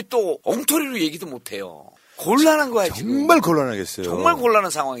김도읍이 또 엉터리로 얘기도 못해요. 곤란한 거야 지금. 정말 곤란하겠어요. 정말 곤란한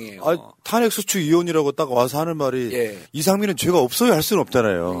상황이에요. 탄핵소추위원이라고 딱 와서 하는 말이 이상민은 죄가 없어야 할 수는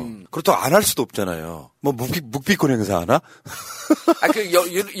없잖아요. 그렇다고 안 할 수도 없잖아요. 뭐 묵비권 행사하나?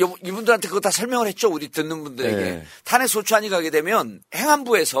 이분들한테 그거 다 설명을 했죠. 우리 듣는 분들에게. 탄핵소추안이 가게 되면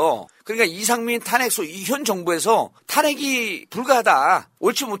행안부에서 그러니까 이상민 현 정부에서 탄핵이 불가하다.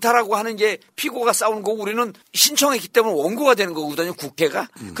 옳지 못하라고 하는 이제 피고가 싸우는 거고 우리는 신청했기 때문에 원고가 되는 거거든요. 국회가.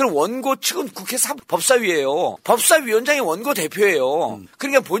 그럼 원고 측은 국회 법사위예요. 법사위원장이 원고 대표예요.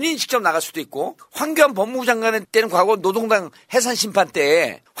 그러니까 본인이 직접 나갈 수도 있고 황교안 법무부 장관 때는 과거 노동당 해산 심판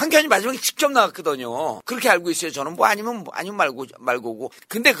때 황교안이 마지막에 직접 나갔거든요. 그렇게 알고 있어요. 저는 아니면 말고고.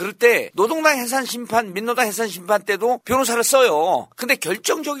 근데 그럴 때 노동당 해산 심판, 민노당 해산 심판 때도 변호사를 써요. 근데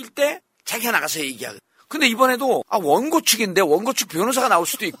결정적일 때 자기가 나가서 얘기하거든요. 근데 이번에도 원고 측인데 원고 측 변호사가 나올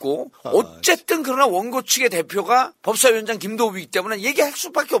수도 있고 어쨌든 그러나 원고 측의 대표가 법사위원장 김도읍이기 때문에 얘기할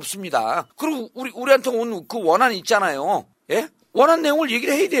수밖에 없습니다. 그리고 우리한테 온 그 원안이 있잖아요. 예? 원한 내용을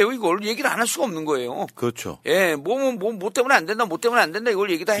얘기를 해야 돼요. 이걸 얘기를 안 할 수가 없는 거예요. 그렇죠. 예, 뭐 때문에 안 된다, 이걸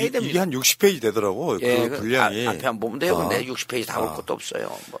얘기 다 해야 됩니다. 이게 한 60페이지 되더라고. 그 분량이. 앞에 한번 보면 돼요. 근데 60페이지 다 올 것도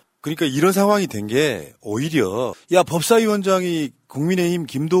없어요. 그러니까 이런 상황이 된 게 오히려 법사위원장이 국민의힘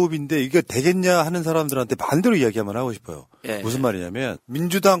김도읍인데 이게 되겠냐 하는 사람들한테 반대로 이야기 한번 하고 싶어요. 무슨 말이냐면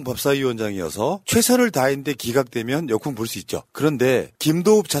민주당 법사위원장이어서 최선을 다했는데 기각되면 역풍 불 수 있죠. 그런데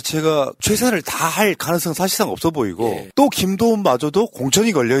김도읍 자체가 최선을 다할 가능성 사실상 없어 보이고 또 김도읍마저도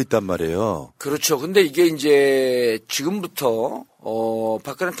공천이 걸려 있단 말이에요. 그렇죠. 근데 이게 이제 지금부터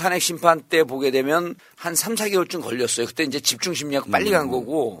박근혜 탄핵 심판 때 보게 되면 한 3, 4개월쯤 걸렸어요. 그때 이제 집중 심리하고 빨리 간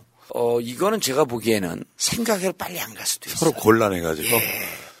거고 이거는 제가 보기에는 생각을 빨리 안 갈 수도 있어요. 서로 곤란해가지고. 예.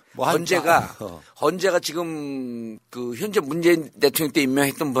 헌재가 지금 그 현재 문재인 대통령 때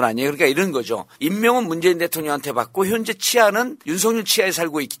임명했던 분 아니에요. 그러니까 이런 거죠. 임명은 문재인 대통령한테 받고 현재 치안은 윤석열 치하에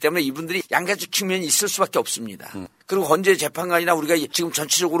살고 있기 때문에 이분들이 양가적 측면이 있을 수밖에 없습니다. 그리고 헌재 재판관이나 우리가 지금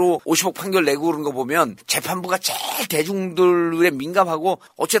전체적으로 50억 판결 내고 그런 거 보면 재판부가 제일 대중들에 민감하고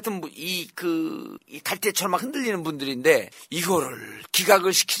어쨌든 이 갈대처럼 막 흔들리는 분들인데 이거를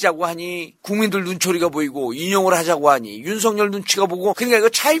기각을 시키자고 하니 국민들 눈초리가 보이고 인용을 하자고 하니 윤석열 눈치가 보고 그러니까 이거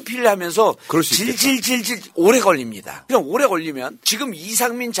차이피를 하면서 질질질질 오래 걸립니다. 그냥 오래 걸리면 지금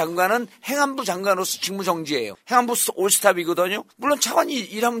이상민 장관은 행안부 장관으로서 직무정지예요. 행안부 올스탑이거든요. 물론 차관이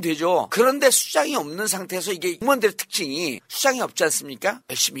일하면 되죠. 그런데 수장이 없는 상태에서 이게 공무원들의 특징이 수장이 없지 않습니까?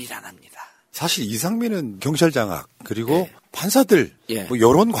 열심히 일 안 합니다. 사실 이상민은 경찰 장악 그리고 예. 판사들 예. 뭐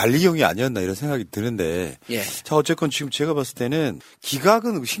여론 관리형이 아니었나 이런 생각이 드는데 예. 자 어쨌건 지금 제가 봤을 때는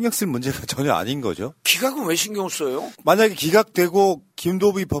기각은 신경 쓸 문제가 전혀 아닌 거죠. 기각은 왜 신경 써요? 만약에 기각되고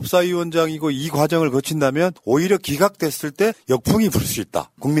김도비 법사위원장이고 이 과정을 거친다면 오히려 기각됐을 때 역풍이 불 수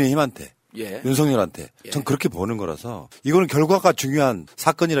있다. 국민의힘한테. 예. 윤석열한테. 예. 전 그렇게 보는 거라서 이거는 결과가 중요한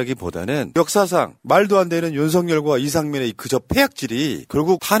사건이라기보다는 역사상 말도 안 되는 윤석열과 이상민의 그저 폐악질이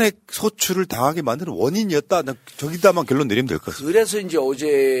결국 탄핵 소추를 당하게 만드는 원인이었다. 저기다만 결론 내리면 될 것 같습니다. 그래서 이제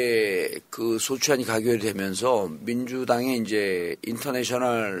어제 그 소추안이 가결이 되면서 민주당의 이제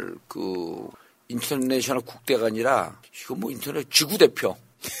인터내셔널 국대가 아니라 이거 뭐 인터넷 지구대표.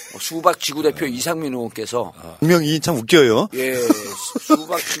 수박 지구대표 이상민 의원께서 분명히 참 웃겨요. 예,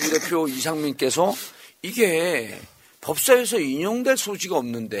 수박 지구대표 이상민께서 이게 법사위에서 인용될 소지가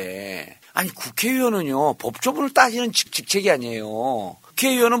없는데 아니 국회의원은요 법조문을 따지는 직책이 아니에요.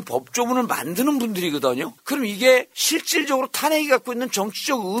 국회의원은 법조문을 만드는 분들이거든요. 그럼 이게 실질적으로 탄핵이 갖고 있는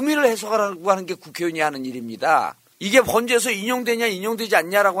정치적 의미를 해석하라고 하는 게 국회의원이 하는 일입니다. 이게 헌재에서 인용되냐 인용되지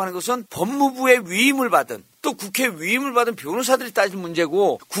않냐라고 하는 것은 법무부의 위임을 받은 또 국회 위임을 받은 변호사들이 따진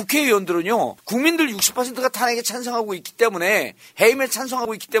문제고 국회의원들은요 국민들 60%가 탄핵에 찬성하고 있기 때문에 해임에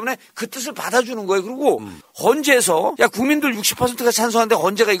찬성하고 있기 때문에 그 뜻을 받아주는 거예요. 그리고 헌재에서 야 국민들 60%가 찬성하는데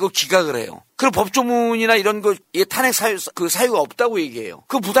헌재가 이거 기각을 해요. 그리고 법조문이나 이런 거 탄핵 사유가 없다고 얘기해요.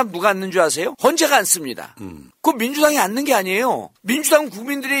 그 부담 누가 안는 줄 아세요? 헌재가 안습니다. 그거 민주당이 안는 게 아니에요. 민주당은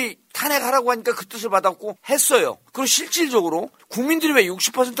국민들이 탄핵하라고 하니까 그 뜻을 받았고 했어요. 그리고 실질적으로 국민들이 왜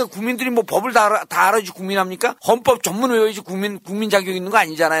 60%가 국민들이 뭐 법을 다 알아야지 국민합니까? 헌법 전문 외워야지 국민 자격 있는 거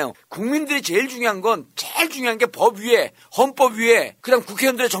아니잖아요. 국민들이 제일 중요한 게 법 위에 헌법 위에 그다음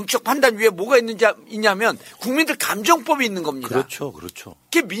국회의원들의 정치적 판단 위에 뭐가 있냐면 국민들 감정법이 있는 겁니다. 그렇죠.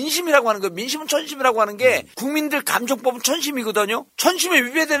 그게 민심이라고 하는 거예요. 민심은 천심이라고 하는 게 국민들 감정법은 천심이거든요. 천심에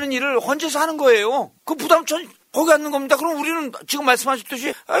위배되는 일을 헌재에서 하는 거예요. 그 부담 거기 앉는 겁니다. 그럼 우리는 지금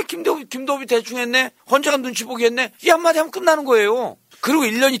말씀하셨듯이 김도비 대충 했네. 헌재가 눈치 보기 했네. 이 한마디 하면 끝나는 거예요. 그리고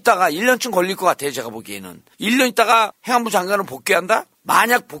 1년쯤 걸릴 것 같아요. 제가 보기에는. 1년 있다가 행안부 장관을 복귀한다?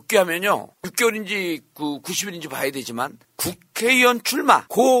 만약 복귀하면요. 6개월인지 90일인지 봐야 되지만 국회의원 출마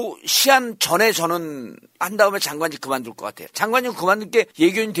그 시한 전에 저는 한 다음에 장관직 그만둘 것 같아요. 장관직 그만둘 게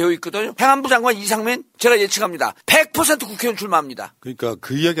예견이 되어 있거든요. 행안부 장관 이상민 제가 예측합니다. 100% 국회의원 출마합니다. 그러니까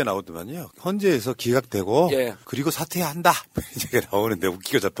그 이야기가 나오더만요. 헌재에서 기각되고 예. 그리고 사퇴한다. 이야기가 나오는데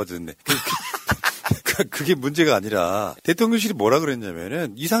웃기가 자빠졌네. 그게 문제가 아니라 대통령실이 뭐라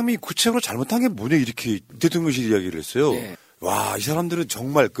그랬냐면은 이상민이 구체적으로 잘못한 게 뭐냐 이렇게 대통령실이 이야기를 했어요. 예. 와, 이 사람들은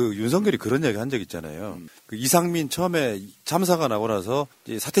정말 윤석열이 그런 이야기 한 적 있잖아요. 그 이상민 처음에 참사가 나고 나서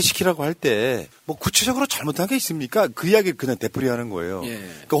이제 사퇴시키라고 할 때 뭐 구체적으로 잘못한 게 있습니까? 그 이야기를 그냥 되풀이하는 거예요. 예.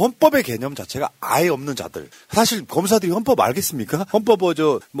 그 헌법의 개념 자체가 아예 없는 자들. 사실 검사들이 헌법 알겠습니까?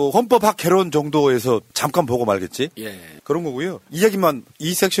 헌법학 개론 정도에서 잠깐 보고 말겠지? 예. 그런 거고요.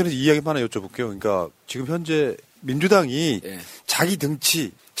 이 섹션에서 이 이야기만 하나 여쭤볼게요. 그러니까 지금 현재 민주당이 자기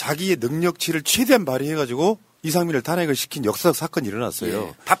등치, 자기의 능력치를 최대한 발휘해가지고 이상민을 탄핵을 시킨 역사적 사건이 일어났어요.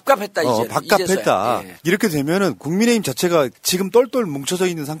 예. 밥값했다 이제. 밥값했다. 예. 이렇게 되면은 국민의힘 자체가 지금 똘똘 뭉쳐져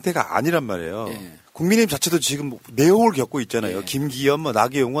있는 상태가 아니란 말이에요. 예. 국민의힘 자체도 지금 내용을 겪고 있잖아요. 예. 김기현,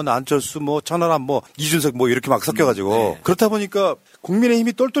 나경원, 안철수, 천하람, 이준석 이렇게 막 섞여가지고 그렇다 보니까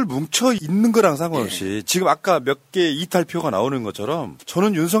국민의힘이 똘똘 뭉쳐 있는 거랑 상관없이 지금 아까 몇 개 이탈표가 나오는 것처럼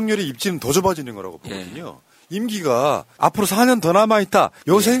저는 윤석열의 입지는 더 좁아지는 거라고 보거든요. 임기가 앞으로 4년 더 남아있다.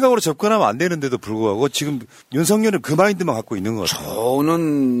 요 생각으로 접근하면 안 되는데도 불구하고 지금 윤석열은 그 마인드만 갖고 있는 것 같아요.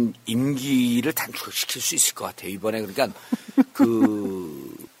 저는 임기를 단축시킬 수 있을 것 같아요. 이번에 그러니까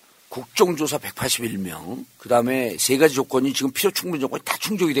국정조사 181명, 그 다음에 세 가지 조건이 지금 필요 충분 조건이 다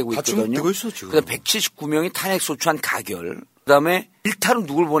충족이 되고 있거든요. 되고 있어, 지금. 그 다음에 179명이 탄핵 소추안 가결, 그 다음에 일탈은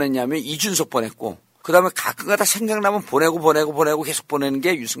누굴 보냈냐면 이준석 보냈고, 그다음에 가끔가다 생각나면 보내고 계속 보내는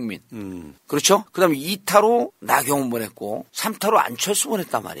게 유승민. 그렇죠? 그다음에 2타로 나경원 보냈고 3타로 안철수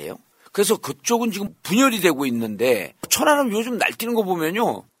보냈단 말이에요. 그래서 그쪽은 지금 분열이 되고 있는데 천하람 요즘 날뛰는 거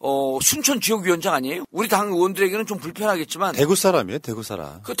보면요. 순천 지역위원장 아니에요? 우리 당 의원들에게는 좀 불편하겠지만 대구 사람이에요. 대구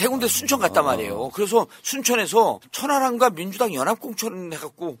사람. 그 대구인데 순천 갔단 말이에요. 그래서 순천에서 천하람과 민주당 연합공천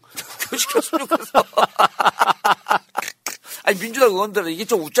해갖고 교시켰으면 좋겠어. 아니 민주당 의원들은 이게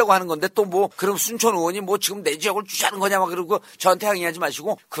좀 웃자고 하는 건데 또 뭐 그럼 순천 의원이 뭐 지금 내 지역을 주시하는 거냐 막 그러고 저한테 항의하지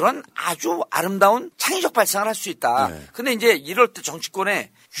마시고 그런 아주 아름다운 창의적 발상을 할 수 있다. 네. 근데 이제 이럴 때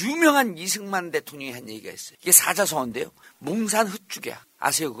정치권에 유명한 이승만 대통령이 한 얘기가 있어요. 이게 사자성어인데요. 뭉산 흑죽이야.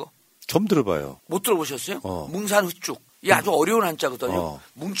 아세요 그거? 처음 들어봐요. 못 들어보셨어요? 뭉산 흑죽. 이게 아주 어려운 한자거든요.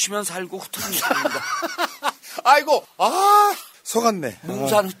 뭉치면 살고 흩어지면 죽는다. 아이고 속았네.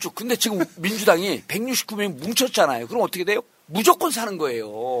 뭉산 흑죽. 근데 지금 민주당이 169명이 뭉쳤잖아요. 그럼 어떻게 돼요? 무조건 사는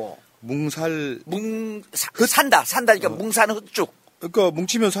거예요. 산다니까 뭉산 흑죽. 그러니까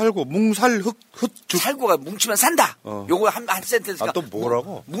뭉치면 살고 뭉살 흑죽. 살고가 뭉치면 산다. 요거 한 센텐스가. 또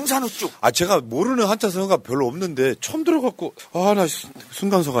뭐라고? 뭉산 흑죽. 제가 모르는 한자성어가 별로 없는데 처음 들어갖고 나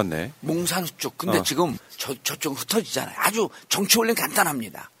순간 속았네. 뭉산 흑죽. 근데 지금 저쪽 흩어지잖아요. 아주 정치 원리는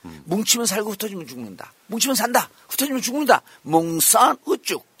간단합니다. 뭉치면 살고 흩어지면 죽는다. 뭉치면 산다. 흩어지면 죽는다. 뭉산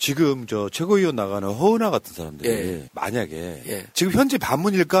흑죽. 지금 최고위원 나가는 허은하 같은 사람들이 만약에 지금 현재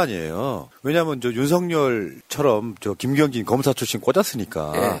반문일 거 아니에요. 왜냐하면 윤석열처럼 김경진 검사 출신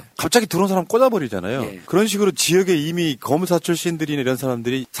꽂았으니까 갑자기 들어온 사람 꽂아버리잖아요. 그런 식으로 지역에 이미 검사 출신들이나 이런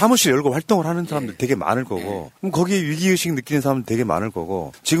사람들이 사무실 열고 활동을 하는 사람들 되게 많을 거고 그럼 거기에 위기의식 느끼는 사람들 되게 많을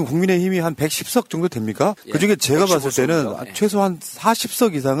거고 지금 국민의힘이 한 110석 정도 됩니까? 그중에 제가 봤을 때는 최소한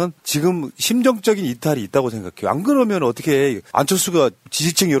 40석 이상은 지금 심정적인 이탈이 있다고 생각해요. 안 그러면 어떻게 안철수가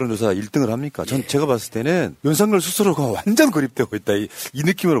지지층 여론조사 1등을 합니까? 제가 봤을 때는 윤석열 스스로가 완전 고립되고 있다. 이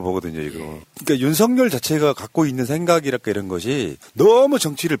느낌으로 보거든요, 이거. 그러니까 윤석열 자체가 갖고 있는 생각이랄까 이런 것이 너무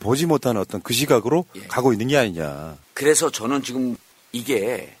정치를 보지 못하는 어떤 그 시각으로 가고 있는 게 아니냐. 그래서 저는 지금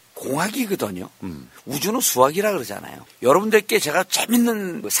이게 공학이거든요. 우주는 수학이라 그러잖아요. 여러분들께 제가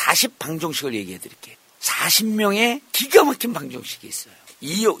재밌는 40 방정식을 얘기해 드릴게요. 40명의 기가 막힌 방정식이 있어요.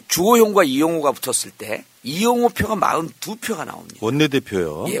 주호영과 이용호가 붙었을 때 이용호 표가 42표가 나옵니다.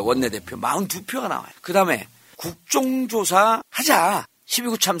 원내대표요? 예, 원내대표 42표가 나와요. 그다음에 국정조사 하자.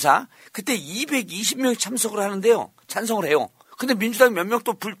 12구 참사. 그때 220명이 참석을 하는데요. 찬성을 해요. 근데 민주당이 몇 명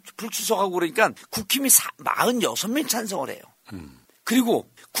또 불출석하고 그러니까 국힘이 46명이 찬성을 해요. 그리고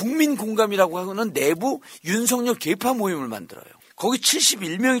국민공감이라고 하는 내부 윤석열 개파 모임을 만들어요. 거기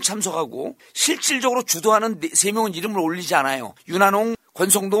 71명이 참석하고 실질적으로 주도하는 3명은 이름을 올리지 않아요. 윤한홍,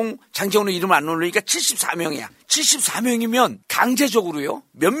 권성동, 장재원의 이름을 안 올리니까 74명이야. 74명이면 강제적으로요.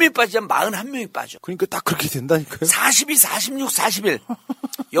 몇명이 빠지면 41명이 빠져. 그러니까 딱 그렇게 된다니까요. 42, 46, 41.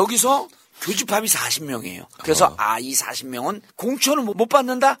 여기서 교집합이 40명이에요. 그래서 이 40명은 공천을 못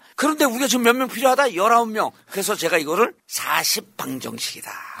받는다? 그런데 우리가 지금 몇 명 필요하다? 19명. 그래서 제가 이거를 40방정식이다.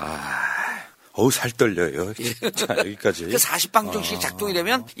 살 떨려요. 자, 여기까지. 40방정식이 작동이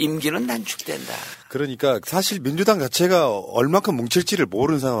되면 임기는 단축된다. 그러니까 사실 민주당 자체가 얼마큼 뭉칠지를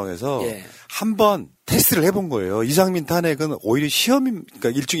모르는 상황에서 한번 테스트를 해본 거예요. 이상민 탄핵은 오히려 그러니까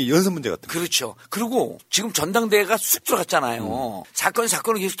일종의 연습 문제 같은. 그렇죠. 그리고 지금 전당대회가 쑥 들어갔잖아요.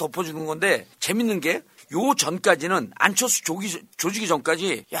 사건을 계속 덮어주는 건데 재밌는 게 요 전까지는 안철수 조지기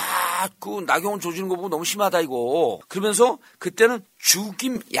전까지 그 나경원 조지는 거 보고 너무 심하다 이거. 그러면서 그때는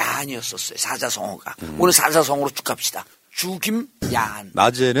죽임 야한이었었어요. 사자성어가. 오늘 사자성어로 쭉 갑시다. 죽임 야한.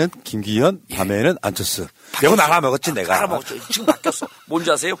 낮에는 김기현, 밤에는 안철수. 이거 나가먹었지 내가. 나가먹었죠. 지금 바뀌었어. 뭔지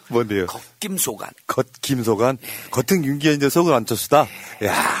아세요? 뭔데요? 겉김소간. 겉김소간. 겉은 김기현인데 속은 안철수다.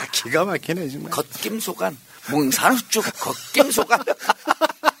 야 기가 막히네 정말. 겉김소간. 뭉산흑죽 겉김소간.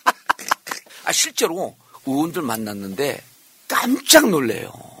 실제로 의원들 만났는데 깜짝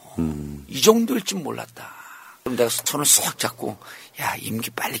놀래요. 이 정도일 줄 몰랐다. 그럼 내가 손을 쏙 잡고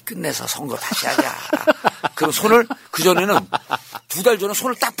임기 빨리 끝내서 선거 다시 하자. 그럼 손을 그전에는 2달 전에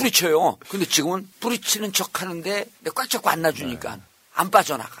손을 딱 뿌리쳐요. 근데 지금은 뿌리치는 척 하는데 내가 꽉 잡고 안 놔주니까 안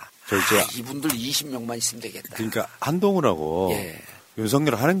빠져나가. 이분들 20명만 있으면 되겠다. 그러니까 한동훈하고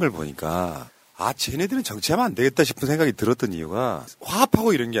윤석열 하는 걸 보니까 쟤네들은 정치하면 안 되겠다 싶은 생각이 들었던 이유가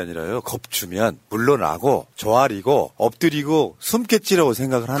화합하고 이런 게 아니라요. 겁주면 물러나고 조아리고 엎드리고 숨겠지라고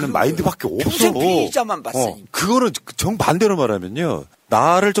생각을 하는 마인드밖에 없어. 평생 피의자만 봤으니까. 그거는 정반대로 말하면요.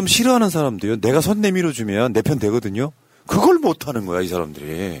 나를 좀 싫어하는 사람도요. 내가 손 내밀어 주면 내 편 되거든요. 그걸 못하는 거야 이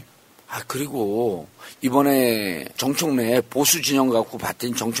사람들이. 그리고 이번에 정청래 보수 진영 갖고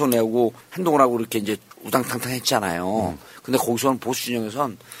봤더니 정청래하고 한동훈하고 이렇게 이제 우당탕탕 했잖아요. 근데 거기서는 보수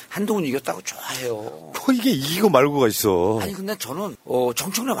진영에선 한동훈 이겼다고 좋아해요. 뭐 이게 이기고 말고가 있어. 아니 근데 저는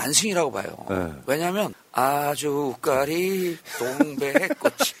정청래 완승이라고 봐요. 네. 왜냐하면 아주까리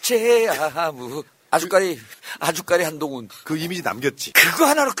동백꽃이 제아무 아주까리 한동훈 그 이미지 남겼지. 그거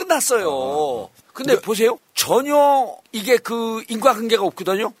하나로 끝났어요. 근데 보세요. 전혀 이게 그 인과관계가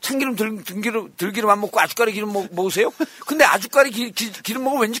없거든요. 참기름 들기름 안 먹고 아주까리 기름 먹으세요. 근데 아주까리 기름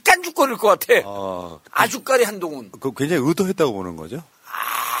먹으면 왠지 깐죽거릴 것 같아. 아주까리 한동훈. 그 굉장히 의도했다고 보는 거죠?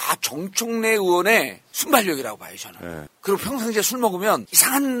 정청래 의원의 순발력이라고 봐요, 저는. 네. 그리고 평상시에 술 먹으면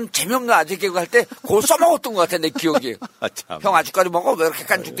이상한 재미없는 아재 개그 할 때 그거 써먹었던 것 같아, 내 기억이. 형 아주까리 먹어? 왜 이렇게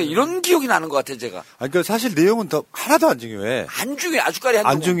깐죽대? 이런 기억이 나는 것 같아, 제가. 그러니까 사실 내용은 더 하나도 안 중요해. 안 중요해, 아주까리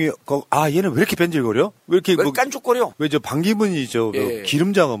한동훈. 안 중요해. 얘는 왜 이렇게 뺀질거려? 왜 이렇게 왜 깐죽거려? 왜 방기문이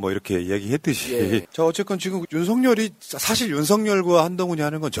기름장어 뭐 이렇게 이야기했듯이. 예. 자, 어쨌건 지금 사실 윤석열과 한동훈이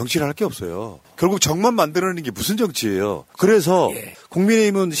하는 건 정치를 할 게 없어요. 결국 정만 만들어내는 게 무슨 정치예요. 그래서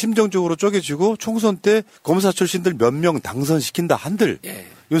국민의힘은 심정적으로 쪼개지고 총선 때 검사 출신들 몇 명 당선시킨다 한들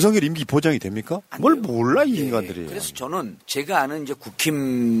윤석열 임기 보장이 됩니까? 뭘 몰라 이 인간들이. 그래서 저는 제가 아는 이제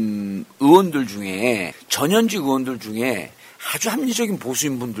국힘 의원들 중에 전현직 의원들 중에 아주 합리적인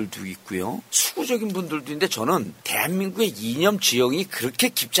보수인 분들도 있고요. 수구적인 분들도 있는데 저는 대한민국의 이념 지형이 그렇게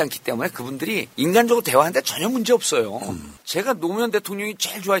깊지 않기 때문에 그분들이 인간적으로 대화하는데 전혀 문제 없어요. 제가 노무현 대통령이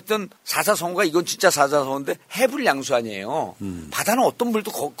제일 좋아했던 사자성어가 이건 진짜 사자성어인데 해불양수 아니에요. 바다는 어떤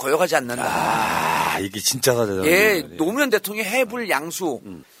물도 거여가지 않는다. 이게 진짜 사자성어. 예, 노무현 대통령이 해불양수.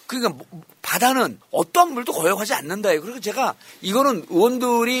 그러니까 바다는 어떤 물도 거역하지 않는다예요. 그리고 제가 이거는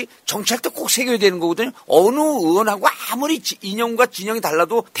의원들이 정치할 때 꼭 새겨야 되는 거거든요. 어느 의원하고 아무리 이념과 진영이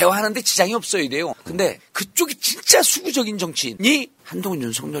달라도 대화하는데 지장이 없어야 돼요. 근데 그쪽이 진짜 수구적인 정치인이 한동훈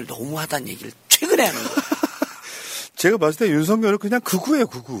윤석열 너무하다는 얘기를 최근에 하는 거예요. 제가 봤을 때 윤석열은 그냥 극우예요,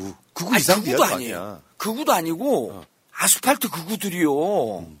 극우. 극우 이상 극우도 아니에요. 극우도 아니고 아스팔트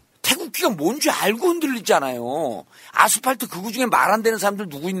극우들이요. 태극기가 뭔지 알고 흔들리잖아요. 아스팔트 극우 중에 말 안 되는 사람들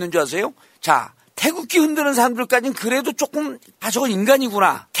누구 있는 줄 아세요? 자, 태극기 흔드는 사람들까지는 그래도 조금 저건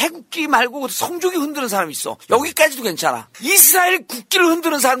인간이구나. 태극기 말고 성조기 흔드는 사람이 있어. 여기까지도 괜찮아. 이스라엘 국기를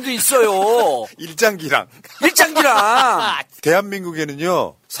흔드는 사람도 있어요. 일장기랑.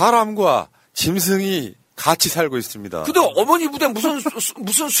 대한민국에는요, 사람과 짐승이 같이 살고 있습니다. 근데 어머니 부대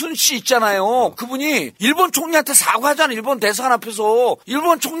무슨 순씨 있잖아요. 그분이 일본 총리한테 사과하잖아. 일본 대사관 앞에서.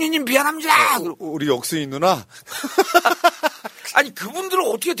 일본 총리님 미안합니다. 우리 역수인 누나? 아니 그분들은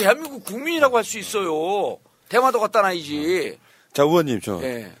어떻게 대한민국 국민이라고 할 수 있어요. 대마도 갖다 놔야지. 자, 의원님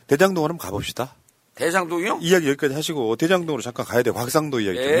대장동 한번 가봅시다. 대장동이요? 이야기 여기까지 하시고 대장동으로 잠깐 가야 돼. 곽상도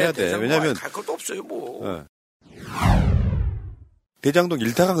이야기 좀 해야 돼. 왜냐하면 갈 것도 없어요 뭐. 대장동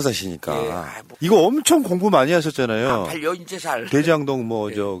일타 강사시니까 이거 엄청 공부 많이 하셨잖아요. 팔려 이제 잘. 대장동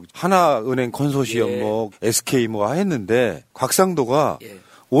하나은행 컨소시엄 SK 했는데 곽상도가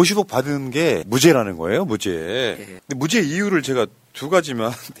 50억 받은 게 무죄라는 거예요. 무죄. 근데 무죄 이유를 제가 두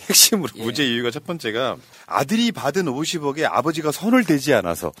가지만 핵심으로 무죄 이유가 첫 번째가 아들이 받은 50억에 아버지가 손을 대지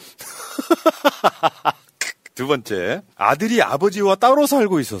않아서. 두 번째 아들이 아버지와 따로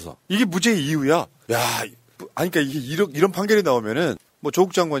살고 있어서 이게 무죄 이유야. 그러니까 이게 이런 판결이 나오면은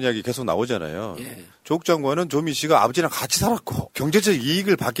조국 장관 이야기 계속 나오잖아요. 조국 장관은 조미 씨가 아버지랑 같이 살았고 경제적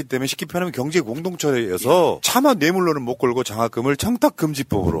이익을 받기 때문에 쉽게 표현하면 경제 공동체여서 차마 뇌물로는 못 걸고 장학금을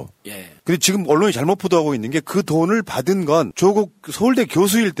청탁금지법으로. 근데 지금 언론이 잘못 보도하고 있는 게 그 돈을 받은 건 조국 서울대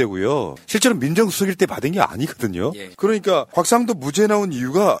교수일 때고요. 실제로 민정수석일 때 받은 게 아니거든요. 그러니까 곽상도 무죄 나온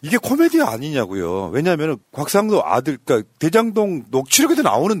이유가 이게 코미디 아니냐고요. 왜냐하면 곽상도 아들, 그러니까 대장동 녹취록에도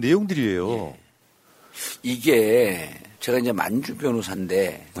나오는 내용들이에요. 이게 제가 이제 만주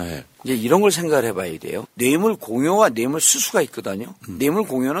변호사인데 이제 이런 걸 생각을 해봐야 돼요. 뇌물 공여와 뇌물 수수가 있거든요. 뇌물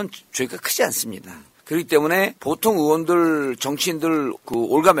공여는 죄가 크지 않습니다. 그렇기 때문에 보통 의원들, 정치인들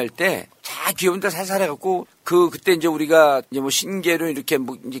올가맬 때 자 귀여운데 살살 해갖고 그때 이제 우리가 이제 신계련 이렇게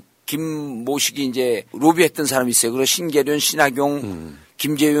이제 김모식이 이제 로비했던 사람이 있어요. 그리고 신계련, 신하경,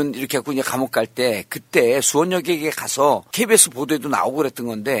 김재윤 이렇게 갖고 이제 감옥 갈 때 그때 수원역에 가서 KBS 보도에도 나오고 그랬던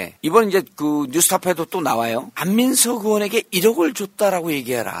건데 이번 이제 뉴스타파에도 또 나와요. 안민석 의원에게 1억을 줬다라고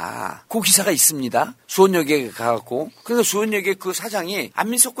얘기해라. 그 기사가 있습니다. 수원역에 가갖고. 그래서 수원역에 그 사장이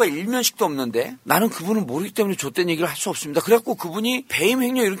안민석과 일면식도 없는데 나는 그분을 모르기 때문에 줬다는 얘기를 할 수 없습니다. 그래갖고 그분이 배임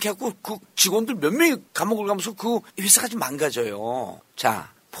횡령 이렇게 하고 그 직원들 몇 명이 감옥을 가면서 그 회사가 좀 망가져요.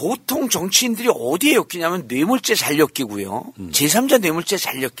 자. 보통 정치인들이 어디에 엮이냐면 뇌물죄 잘 엮이고요. 제3자 뇌물죄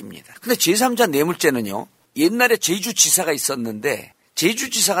잘 엮입니다. 근데 제3자 뇌물죄는요. 옛날에 제주지사가 있었는데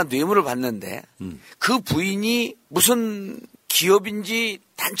제주지사가 뇌물을 받는데 그 부인이 무슨 기업인지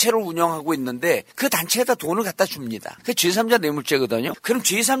단체를 운영하고 있는데 그 단체에다 돈을 갖다 줍니다. 그게 제3자 뇌물죄거든요. 그럼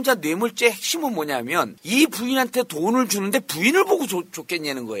제3자 뇌물죄 핵심은 뭐냐면 이 부인한테 돈을 주는데 부인을 보고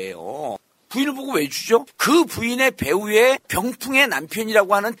줬겠냐는 거예요. 부인을 보고 왜 주죠? 그 부인의 배우의 병풍의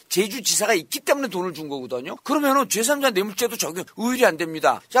남편이라고 하는 제주지사가 있기 때문에 돈을 준 거거든요. 그러면은 제3자 뇌물죄도 적용 의율이 안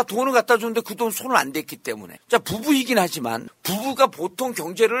됩니다. 자, 돈을 갖다 줬는데 그 돈 손을 안 댔기 때문에. 자, 부부이긴 하지만 부부가 보통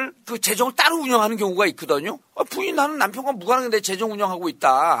경제를 그 재정을 따로 운영하는 경우가 있거든요. 부인 나는 남편과 무관한데 재정 운영하고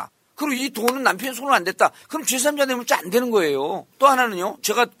있다. 그리고 이 돈은 남편이 손을 안 댔다. 그럼 제3자 뇌물죄 안 되는 거예요. 또 하나는요.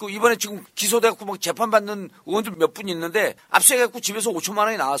 제가 이번에 지금 기소돼갖고 막 재판받는 의원들 몇 분 있는데 압수해갖고 집에서 5천만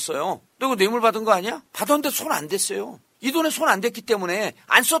원이 나왔어요. 너 이거 뇌물 받은 거 아니야? 받았는데 손 안 댔어요. 이 돈에 손 안 댔기 때문에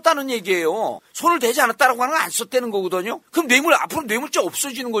안 썼다는 얘기예요. 손을 대지 않았다라고 하는 건 안 썼다는 거거든요. 그럼 앞으로 뇌물죄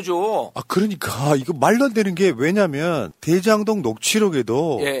없어지는 거죠. 그러니까 이거 말도 안 되는 게 왜냐면 대장동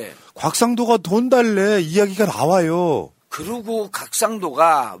녹취록에도 곽상도가 돈 달래 이야기가 나와요. 그리고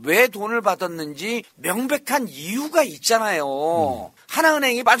곽상도가 왜 돈을 받았는지 명백한 이유가 있잖아요.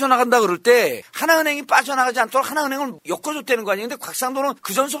 하나은행이 빠져나간다 그럴 때 하나은행이 빠져나가지 않도록 하나은행을 엮어줬다는 거 아니에요. 근데 곽상도는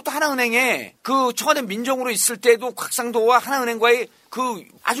그 전서부터 하나은행에 그 청와대 민정으로 있을 때도 곽상도와 하나은행과의 그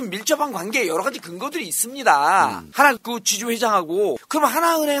아주 밀접한 관계에 여러 가지 근거들이 있습니다. 하나 그 지주회장하고 그럼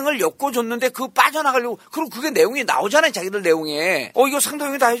하나은행을 엮어줬는데 그 빠져나가려고 그럼 그게 내용이 나오잖아요. 자기들 내용에. 이거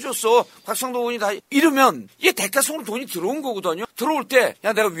상도형이 다 해줬어. 곽상도 의원이 다 이러면 이게 대가성으로 돈이 들어온 거거든요. 들어올 때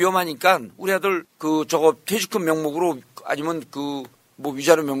야 내가 위험하니까 우리 아들 그 저거 퇴직금 명목으로 아니면 그 뭐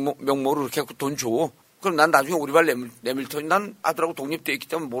위자료 명목으로 이렇게 해서 돈 줘. 그럼 난 나중에 우리 발 내밀 테니 난 아들하고 독립돼 있기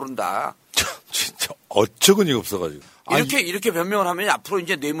때문에 모른다. 진짜 어처구니가 없어가지고. 이렇게 변명을 하면 앞으로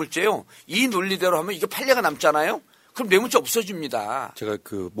이제 뇌물죄요. 이 논리대로 하면 이게 판례가 남잖아요. 그럼 뇌물죄 없어집니다. 제가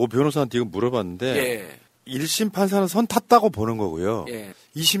그 모 변호사한테 이거 물어봤는데 1심 판사는 선 탔다고 보는 거고요.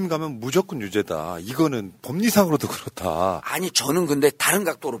 2심 가면 무조건 유죄다. 이거는 법리상으로도 그렇다. 아니 저는 근데 다른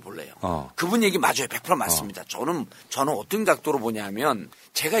각도로 볼래요. 그분 얘기 맞아요. 100% 맞습니다. 저는 어떤 각도로 보냐면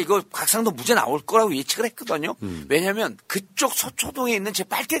제가 이거 곽상도 무죄 나올 거라고 예측을 했거든요. 왜냐하면 그쪽 서초동에 있는 제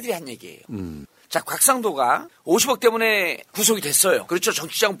빨대들이 한 얘기예요. 자, 곽상도가 50억 때문에 구속이 됐어요. 그렇죠.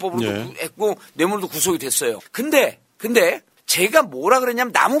 정치자금법으로도 했고 뇌물도 구속이 됐어요. 근데 제가 뭐라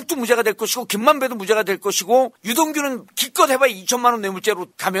그랬냐면 남욱도 무죄가 될 것이고 김만배도 무죄가 될 것이고 유동규는 기껏 해봐야 2천만 원 뇌물죄로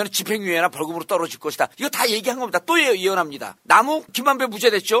가면 집행유예나 벌금으로 떨어질 것이다. 이거 다 얘기한 겁니다. 또 예언합니다. 남욱, 김만배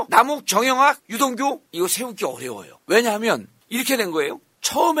무죄됐죠. 남욱, 정영학, 유동규 이거 세우기 어려워요. 왜냐하면 이렇게 된 거예요.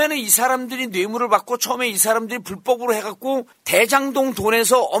 처음에는 이 사람들이 뇌물을 받고 처음에 이 사람들이 불법으로 해갖고 대장동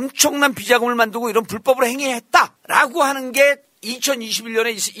돈에서 엄청난 비자금을 만들고 이런 불법으로 행위했다라고 하는 게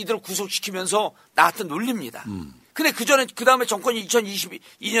 2021년에 이들을 구속시키면서 나왔던 논리입니다. 근데 그 다음에 정권이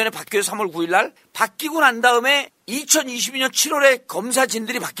 2022년에 바뀌어서 3월 9일 날 바뀌고 난 다음에 2022년 7월에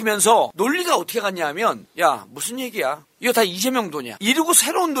검사진들이 바뀌면서 논리가 어떻게 갔냐 하면 야 무슨 얘기야. 이거 다 이재명 돈이야. 이러고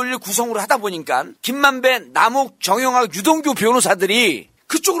새로운 논리를 구성으로 하다 보니까 김만배, 남욱, 정영학, 유동규 변호사들이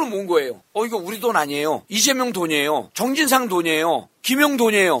그쪽으로 모은 거예요. 이거 우리 돈 아니에요. 이재명 돈이에요. 정진상 돈이에요. 김용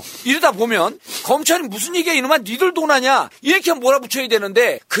돈이에요. 이러다 보면 검찰이 무슨 얘기야 이놈아 니들 돈 아냐 이렇게 몰아붙여야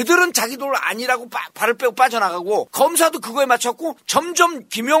되는데 그들은 자기 돈 아니라고 발을 빼고 빠져나가고 검사도 그거에 맞췄고 점점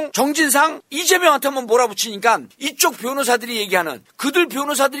김용, 정진상, 이재명한테만 몰아붙이니까 이쪽 변호사들이 얘기하는 그들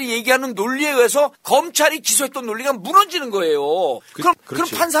변호사들이 얘기하는 논리에 의해서 검찰이 기소했던 논리가 무너지는 거예요. 그럼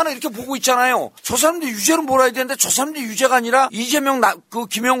판사는 이렇게 보고 있잖아요. 저 사람들 유죄로 몰아야 되는데 저 사람들 유죄가 아니라 이재명,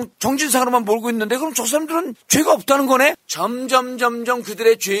 김용, 정진상으로만 몰고 있는데 그럼 저 사람들은 죄가 없다는 거네. 점점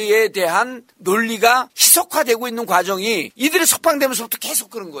그들의 죄에 대한 논리가 희석화되고 있는 과정이 이들의 석방되면서부터 계속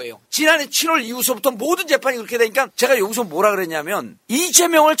그런 거예요. 지난해 7월 이후서부터 모든 재판이 그렇게 되니까 제가 여기서 뭐라 그랬냐면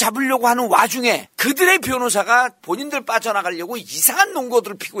이재명을 잡으려고 하는 와중에 그들의 변호사가 본인들 빠져나가려고 이상한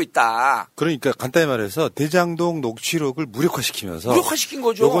논거들을 피고 있다. 그러니까 간단히 말해서 대장동 녹취록을 무력화시키면서 무력화시킨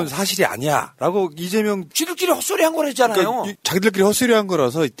거죠. 이건 사실이 아니야 라고 이재명 지들끼리 헛소리 한 거랬잖아요. 그러니까 자기들끼리 헛소리 한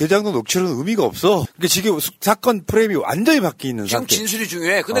거라서 대장동 녹취록은 의미가 없어. 그러니까 지금 사건 프레임이 완전히 바뀌는 지금 진술이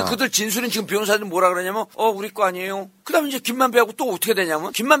중요해. 근데 그들 진술은 지금 변호사들은 뭐라 그러냐면 우리 거 아니에요. 그 다음에 이제 김만배하고 또 어떻게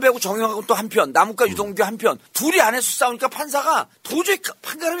되냐면 김만배하고 정영하고 또 한편 남욱과 유동규 한편 둘이 안에서 싸우니까 판사가 도저히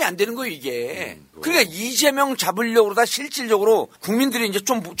판가름이 안 되는 거예요 이게. 그러니까 이재명 잡으려고 그러다 실질적으로 국민들이 이제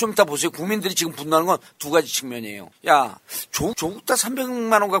좀 이따 보세요. 국민들이 지금 분노하는 건 두 가지 측면이에요. 야 조국 다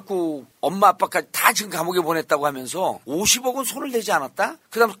 300만 원 갖고 엄마 아빠까지 다 지금 감옥에 보냈다고 하면서 50억은 손을 대지 않았다?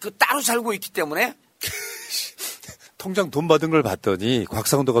 그 다음에 따로 살고 있기 때문에 통장 돈 받은 걸 봤더니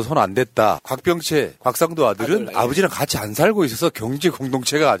곽상도가 손 안 댔다. 곽병채, 곽상도 아들은 아버지랑 같이 안 살고 있어서 경제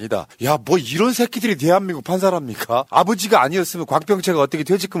공동체가 아니다. 야, 뭐 이런 새끼들이 대한민국 판사랍니까? 아버지가 아니었으면 곽병채가 어떻게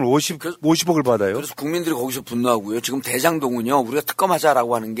퇴직금을 50억을 받아요? 그래서 국민들이 거기서 분노하고요. 지금 대장동은요, 우리가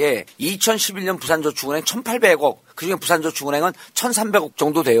특검하자라고 하는 게 2011년 부산저축은행 1,800억, 그중에 부산저축은행은 1,300억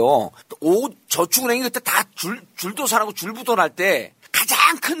정도 돼요. 저축은행이 그때 다 줄도산하고 줄부도날 때 가장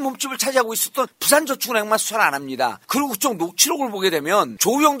큰 몸집을 차지하고 있었던 부산저축은행만 수사를 안 합니다. 그리고 그쪽 녹취록을 보게 되면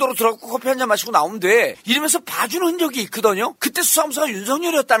조우영도로 들어가고 커피 한잔 마시고 나오면 돼. 이러면서 봐주는 흔적이 있거든요. 그때 수사검사가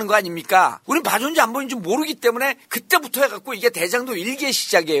윤석열이었다는 거 아닙니까? 우린 봐준지 안 보는지 모르기 때문에 그때부터 해갖고 이게 대장동 1기의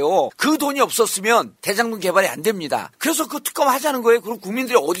시작이에요. 그 돈이 없었으면 대장동 개발이 안 됩니다. 그래서 그 특검 하자는 거예요. 그럼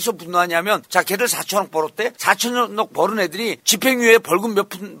국민들이 어디서 분노하냐면 자, 걔들 4천억 벌었대. 4천억 벌은 애들이 집행유예 벌금 몇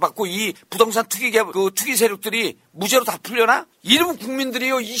푼 받고 이 부동산 투기 세력들이 무죄로 다 풀려나? 이러면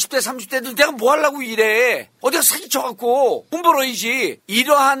국민들이요 20대 30대들 내가 뭐 하려고 이래. 어디가 사기쳐갖고 돈 벌어야지.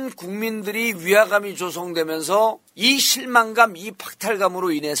 이러한 국민들이 위화감이 조성되면서 이 실망감, 이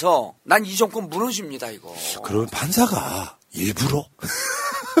박탈감으로 인해서 난 이 정권 무너집니다 이거. 그러면 판사가 일부러?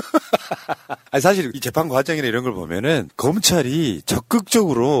 아니 사실 이 재판 과정이나 이런 걸 보면은 검찰이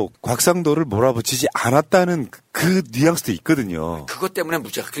적극적으로 곽상도를 몰아붙이지 않았다는 그 뉘앙스도 있거든요. 그것 때문에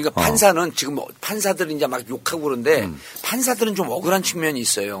무죄가. 그러니까 판사는 지금 판사들은 이제 막 욕하고 그러는데 판사들은 좀 억울한 측면이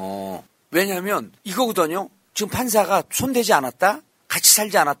있어요. 왜냐하면 이거거든요. 지금 판사가 손대지 않았다? 같이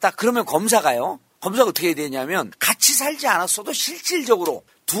살지 않았다? 그러면 검사가 어떻게 해야 되냐면 같이 살지 않았어도 실질적으로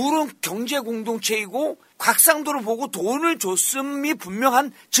둘은 경제 공동체이고 곽상도를 보고 돈을 줬음이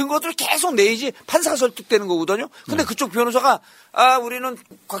분명한 증거들을 계속 내야지 판사가 설득되는 거거든요. 근데 그쪽 변호사가 우리는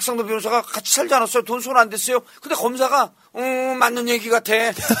곽상도 변호사가 같이 살지 않았어요. 돈 손 안 댔어요. 근데 검사가 맞는 얘기 같아.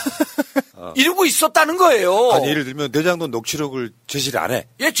 이러고 있었다는 거예요. 아니 예를 들면 대장동 녹취록을 제시를 안 해.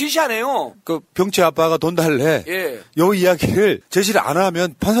 예, 제시 안 해요. 그 병채 아빠가 돈 달래. 예. 요 이야기를 제시를 안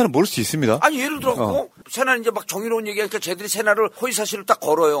하면 판사는 모를 수 있습니다. 아니 예를 들어 새날 이제 막 정의로운 얘기하니까 쟤들이 새날을 허위사실을 딱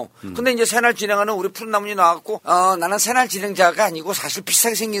걸어요. 근데 이제 새날 진행하는 우리 푸른나무님 나왔고 나는 새날 진행자가 아니고 사실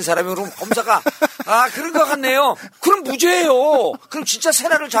비슷하게 생긴 사람이 그럼 검사가 그런 것 같네요. 그럼 무죄예요. 그럼 진짜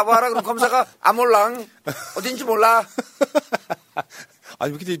새날을 잡아라. 그럼 검사가 몰랑 어딘지 몰라.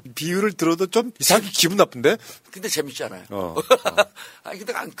 아니 근데 비유를 들어도 좀 이상하게 기분 나쁜데? 근데 재밌잖아요. 아니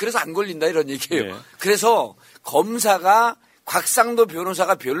근데 그래서 안 걸린다 이런 얘기예요. 네. 그래서 검사가 곽상도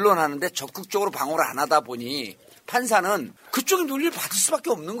변호사가 변론하는데 적극적으로 방어를 안 하다 보니 판사는 그쪽의 논리를 받을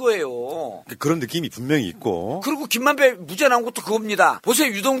수밖에 없는 거예요. 그런 느낌이 분명히 있고. 그리고 김만배 무죄 나온 것도 그겁니다.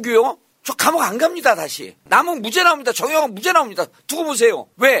 보세요. 유동규요. 저 감옥 안 갑니다 다시. 남은 무죄 나옵니다. 정영은 무죄 나옵니다. 두고 보세요.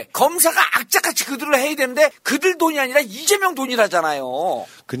 왜? 검사가 악착같이 그들을 해야 되는데 그들 돈이 아니라 이재명 돈이라잖아요.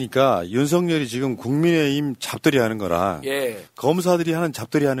 그러니까 윤석열이 지금 국민의힘 잡들이 하는 거랑 검사들이 하는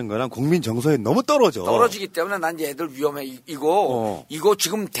잡들이 하는 거랑 국민 정서에 너무 떨어지기 때문에 난 얘들 위험해. 이거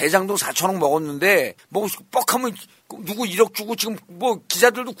지금 대장동 4천억 먹었는데 뭐 뻑하면 누구 1억 주고 지금 뭐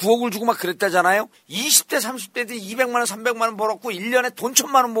기자들도 9억을 주고 막 그랬다잖아요. 20대 30대들이 200만 원 300만 원 벌었고 1년에 돈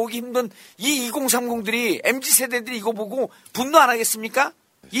 1,000만 원 모으기 힘든 이 2030들이 MZ세대들이 이거 보고 분노 안 하겠습니까?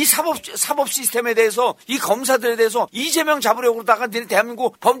 이 사법 시스템에 대해서 이 검사들에 대해서 이재명 잡으려고 그러다가 너네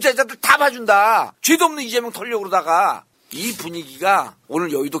대한민국 범죄자들 다 봐준다. 죄도 없는 이재명 털려고 그러다가 이 분위기가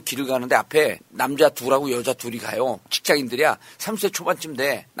오늘 여의도 길을 가는데 앞에 남자 둘하고 여자 둘이 가요. 직장인들이야. 30대 초반쯤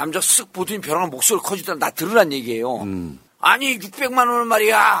돼. 남자 쓱 보더니 벼랑은 목소리 커지더라. 나 들으란 얘기예요. 아니 600만 원을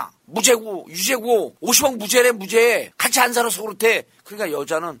말이야. 무죄고 유죄고 50억 무죄래 무죄. 같이 안 살아서 그렇대. 그러니까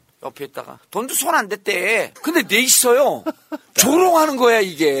여자는 옆에 있다가 돈도 손 안 댔대. 근데 내 있어요. 조롱하는 거야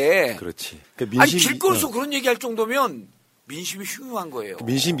이게. 그렇지. 그러니까 아니 길거리에서 그런 얘기할 정도면 민심이 흉흉한 거예요.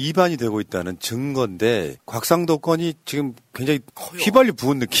 민심 이반이 되고 있다는 증거인데 곽상도 건이 지금 굉장히 휘발유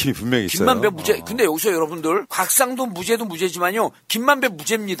부은 느낌이 분명히 있어요. 김만배 무죄. 근데 여기서 여러분들 곽상도 무죄도 무죄지만요. 김만배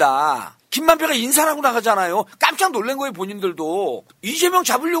무죄입니다. 김만배가 인사하고 나가잖아요. 깜짝 놀란 거예요 본인들도. 이재명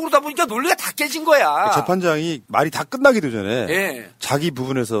잡으려고 그러다 보니까 논리가 다 깨진 거야. 재판장이 말이 다 끝나기도 전에 자기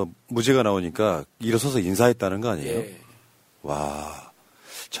부분에서 무죄가 나오니까 일어서서 인사했다는 거 아니에요? 와.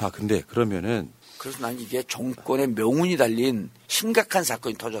 자 근데 그러면은 그래서 난 이게 정권의 명운이 달린 심각한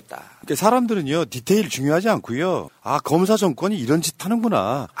사건이 터졌다. 그러니까 사람들은요 디테일 중요하지 않고요. 검사 정권이 이런 짓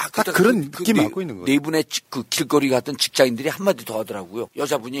하는구나. 딱 그런 느낌 갖고 있는 거예요. 네 분의 그 길거리 갔던 직장인들이 한마디 더 하더라고요.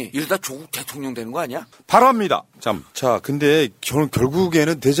 여자분이 이러다 조국 대통령 되는 거 아니야? 바랍니다. 자 근데 저는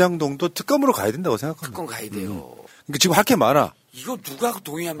결국에는 대장동도 특검으로 가야 된다고 생각합니다. 특검 가야 돼요. 그러니까 지금 할 게 많아. 이거 누가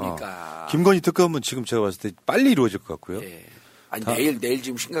동의합니까? 김건희 특검은 지금 제가 봤을 때 빨리 이루어질 것 같고요. 아니 내일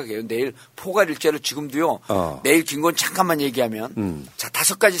지금 심각해요. 내일 포괄일제를 지금도요. 내일 김건 잠깐만 얘기하면 자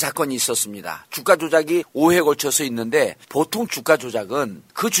 5가지 사건이 있었습니다. 주가 조작이 5회에 걸쳐서 있는데 보통 주가 조작은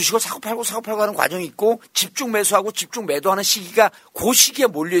그 주식을 사고 팔고 하는 과정이 있고 집중 매수하고 집중 매도하는 시기가 그 시기에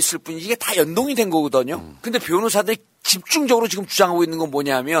몰려 있을 뿐이지 이게 다 연동이 된 거거든요. 근데 변호사들이 집중적으로 지금 주장하고 있는 건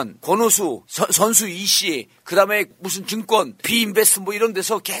뭐냐면 권오수, 선수 이씨, 그다음에 무슨 증권, 비인베스트 뭐 이런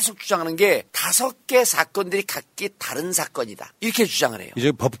데서 계속 주장하는 게 5개 사건들이 각기 다른 사건이다. 이렇게 주장을 해요.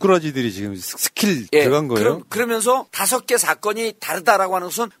 이제 법꾸라지들이 지금 스킬 들어간 거예요? 그러면서 5개 사건이 다르다라고 하는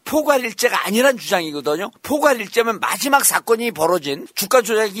것은 포괄일제가 아니란 주장이거든요. 포괄일제면 마지막 사건이 벌어진 주가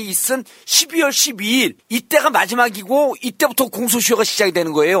조작이 있은 12월 12일 이때가 마지막이고 이때부터 공소시효가 시작이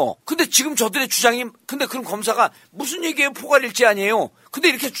되는 거예요. 근데 지금 저들의 주장이 근데 그럼 검사가 무슨 얘기예요? 포괄일제 아니에요. 근데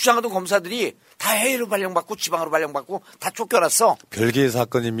이렇게 주장하던 검사들이 다 해외로 발령받고 지방으로 발령받고 다 쫓겨났어. 별개의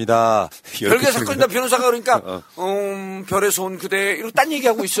사건입니다. 별개의 사건이다. 변호사가 그러니까 별에서 온 그대 이러고 딴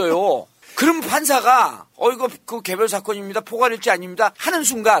얘기하고 있어요. 그럼 판사가 이거 그 개별 사건입니다. 포괄일제 아닙니다. 하는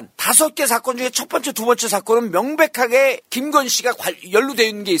순간 5개 사건 중에 첫 번째, 두 번째 사건은 명백하게 김건희 씨가 연루되어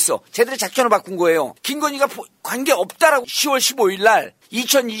있는 게 있어. 쟤들이 작전을 바꾼 거예요. 김건희가 관계 없다라고 10월 15일 날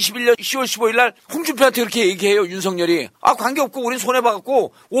 2021년 10월 15일 날 홍준표한테 그렇게 얘기해요. 윤석열이. 관계 없고 우린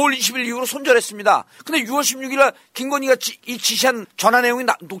손해봐갖고 5월 20일 이후로 손절했습니다. 근데 6월 16일 날 김건희가 이 지시한 전화 내용이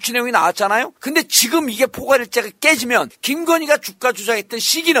녹취 내용이 나왔잖아요. 근데 지금 이게 포괄일제가 깨지면 김건희가 주가 조작했던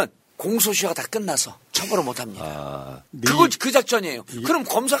시기는 공소시효가 다 끝나서 처벌을 못합니다. 그 작전이에요. 그럼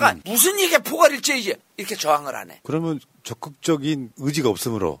검사가 무슨 얘기가 포괄일제이지 이렇게 저항을 안 해. 그러면 적극적인 의지가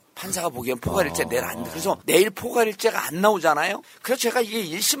없으므로 판사가 보기엔 포괄일제 내일 안 돼. 그래서 내일 포괄일제가 안 나오잖아요. 그래서 제가 이게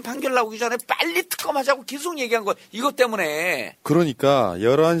 1심 판결 나오기 전에 빨리 특검하자고 계속 얘기한 거예요. 이것 때문에. 그러니까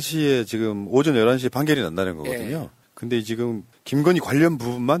 11시에 지금 오전 11시에 판결이 난다는 거거든요. 근데 지금 김건희 관련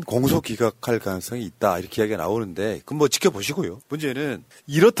부분만 공소 기각할 가능성이 있다 이렇게 이야기가 나오는데 그건 뭐 지켜보시고요. 문제는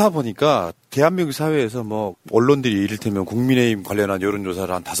이렇다 보니까 대한민국 사회에서 뭐 언론들이 이를테면 국민의힘 관련한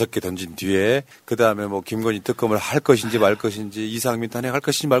여론조사를 한 5개 던진 뒤에 그다음에 뭐 김건희 특검을 할 것인지 말 것인지 이상민 탄핵할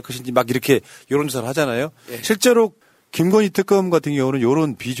것인지 말 것인지 막 이렇게 여론조사를 하잖아요. 실제로 김건희 특검 같은 경우는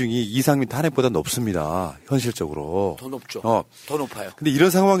이런 비중이 이상민 탄핵보다 높습니다. 현실적으로. 더 높죠. 더 높아요. 근데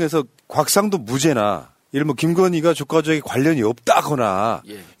이런 상황에서 곽상도 무죄나 이러면 김건희가 주가 조작에 관련이 없다거나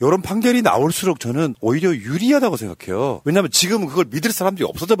이런 판결이 나올수록 저는 오히려 유리하다고 생각해요. 왜냐하면 지금은 그걸 믿을 사람들이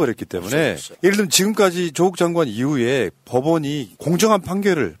없어져 버렸기 때문에 예를 들면 지금까지 조국 장관 이후에 법원이 공정한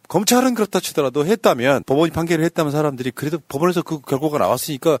판결을 검찰은 그렇다 치더라도 했다면 법원이 판결을 했다면 사람들이 그래도 법원에서 그 결과가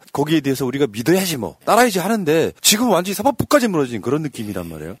나왔으니까 거기에 대해서 우리가 믿어야지 뭐 따라야지 하는데 지금 완전히 사법부까지 무너진 그런 느낌이란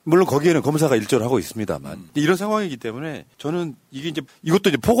말이에요. 물론 거기에는 검사가 일조를 하고 있습니다만 이런 상황이기 때문에 저는 이게 이제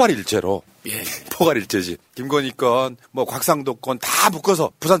이것도 이제 포괄일제로 포괄일제지. 김건희 건, 뭐 곽상도 건 다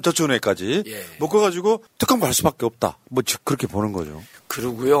묶어서 부산저축은행까지 묶어가지고 특검 갈 수밖에 없다. 뭐 그렇게 보는 거죠.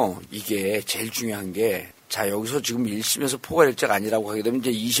 그러고요. 이게 제일 중요한 게 자 여기서 지금 1심에서 포괄일제가 아니라고 하게 되면 이제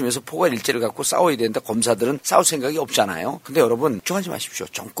 2심에서 포괄일제를 갖고 싸워야 되는데 검사들은 싸울 생각이 없잖아요. 근데 여러분 걱정하지 마십시오.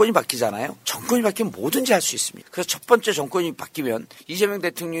 정권이 바뀌잖아요. 정권이 바뀌면 뭐든지 할 수 있습니다. 그래서 첫 번째 정권이 바뀌면 이재명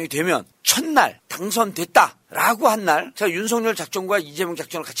대통령이 되면 첫날 당선됐다라고 한 날 제가 윤석열 작전과 이재명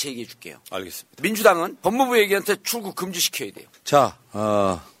작전을 같이 얘기해 줄게요. 알겠습니다. 민주당은 법무부 얘기한테 출국 금지시켜야 돼요. 자,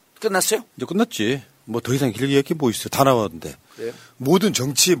 끝났어요? 이제 끝났지. 뭐 더 이상 길게 얘기 뭐 있어요. 다 나왔는데. 그래요? 모든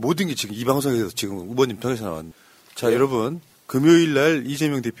정치의 모든 게 지금 이 방송에서 지금 후보님 통해서 나왔는데. 자, 여러분. 금요일 날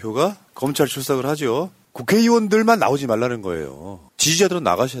이재명 대표가 검찰 출석을 하죠. 국회의원들만 나오지 말라는 거예요. 지지자들은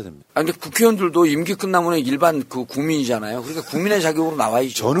나가셔야 됩니다. 근데 국회의원들도 임기 끝나면 일반 그 국민이잖아요. 그러니까 국민의 자격으로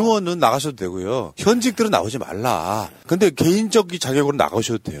나와야죠. 전 의원은 나가셔도 되고요. 현직들은 나오지 말라. 근데 개인적 자격으로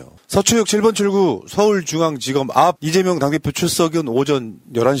나가셔도 돼요. 서초역 7번 출구 서울중앙지검 앞 이재명 당대표 출석은 오전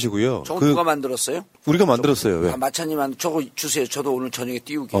 11시고요. 저거 누가 만들었어요? 우리가 만들었어요. 왜? 마차님한테 저거 주세요. 저도 오늘 저녁에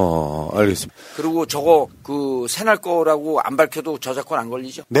띄우게. 알겠습니다. 그리고 저거 그 새날 거라고 안 밝혀도 저작권 안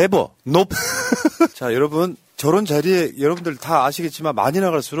걸리죠? 네버. 높. 자, 여러분. 저런 자리에 여러분들 다 아시겠지만 많이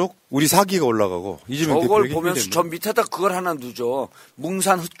나갈수록 우리 사기가 올라가고 이재명 저걸 보면서 저 밑에다 그걸 하나 넣죠.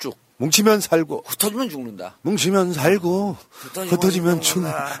 뭉산 흑죽. 뭉치면 살고 흩어지면 죽는다. 뭉치면 살고 흩어지면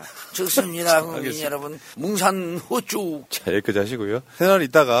죽는다. 죽습니다. 국민 여러분. 뭉산 흑죽. 자, 여기까지 하시고요. 새날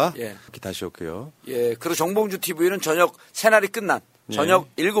있다가 이렇게 다시 올게요. 그리고 정봉주 TV는 저녁 새날이 끝난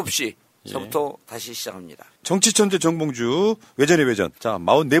저녁 7시 서부터 다시 시작합니다. 정치천재 정봉주 외전의 외전. 자,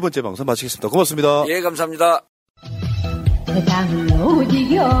 44번째 방송 마치겠습니다. 고맙습니다. 감사합니다. 세상은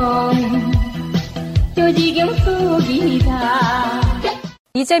요지경 속이다.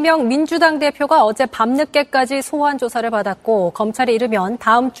 이재명 민주당 대표가 어제 밤늦게까지 소환 조사를 받았고 검찰이 이르면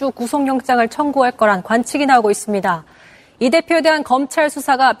다음 주 구속영장을 청구할 거란 관측이 나오고 있습니다. 이 대표에 대한 검찰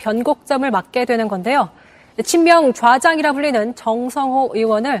수사가 변곡점을 맞게 되는 건데요. 친명 좌장이라 불리는 정성호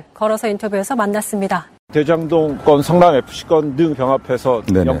의원을 걸어서 인터뷰에서 만났습니다. 대장동 건, 성남FC 건 등 병합해서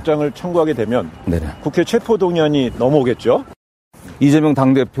네네. 영장을 청구하게 되면 네네. 국회 체포동의안이 넘어오겠죠? 이재명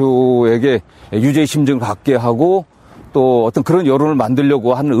당대표에게 유죄 심증을 갖게 하고 또 어떤 그런 여론을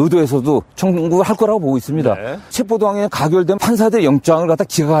만들려고 하는 의도에서도 청구할 거라고 보고 있습니다. 네. 체포동의안이 가결된 판사들의 영장을 갖다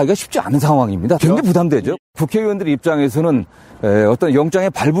기각하기가 쉽지 않은 상황입니다. 굉장히 부담되죠. 국회의원들 입장에서는 어떤 영장의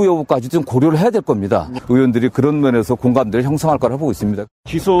발부 여부까지 좀 고려를 해야 될 겁니다. 의원들이 그런 면에서 공감대를 형성할 거라고 보고 있습니다.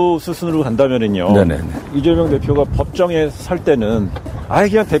 기소 수순으로 간다면은요. 네네. 이재명 대표가 법정에 설 때는 아예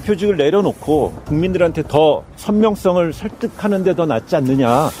그냥 대표직을 내려놓고 국민들한테 더 선명성을 설득하는 데 더 낫지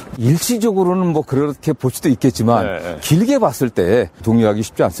않느냐. 일시적으로는 뭐 그렇게 볼 수도 있겠지만 네. 길게 봤을 때 동의하기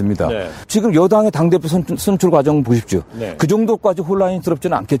쉽지 않습니다. 네. 지금 여당의 당대표 선출 과정 보십시오. 네. 그 정도까지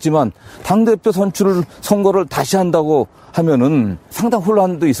혼란스럽지는 않겠지만 당대표 선거를 다시 한다고 하면은 상당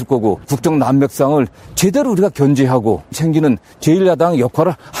혼란도 있을 거고 국정 난맥상을 제대로 우리가 견제하고 챙기는 제1야당의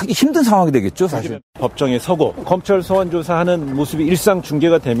역할을 하기 힘든 상황이 되겠죠, 사실. 법정에 서고 검찰 소환 조사하는 모습이 일상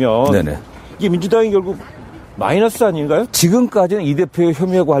중계가 되면 네네. 이게 민주당이 결국 마이너스 아닌가요? 지금까지는 이 대표의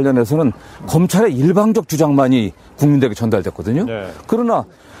혐의와 관련해서는 검찰의 일방적 주장만이 국민들에게 전달됐거든요. 네. 그러나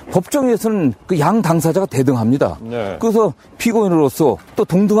법정에서는 그 양 당사자가 대등합니다. 네. 그래서 피고인으로서 또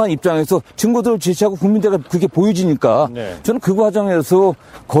동등한 입장에서 증거들을 제시하고 국민들에게 그게 보여지니까 네. 저는 그 과정에서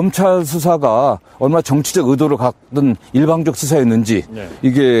검찰 수사가 얼마나 정치적 의도를 갖던 일방적 수사였는지 네.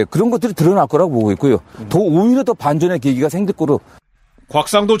 이게 그런 것들이 드러날 거라고 보고 있고요. 더 오히려 더 반전의 계기가 생길 거로.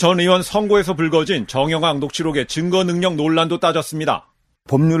 곽상도 전 의원 선고에서 불거진 정영학 녹취록의 증거 능력 논란도 따졌습니다.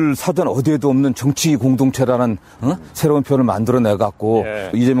 법률 사전 어디에도 없는 정치 공동체라는 새로운 표현을 만들어내갖고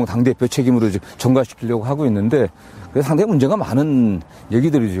이재명 당대표 책임으로 전가시키려고 하고 있는데 그게 상당히 문제가 많은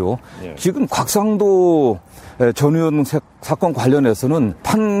얘기들이죠. 지금 곽상도 전 의원 사건 관련해서는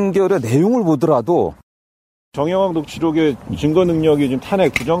판결의 내용을 보더라도 정영학 녹취록의 증거 능력이 지금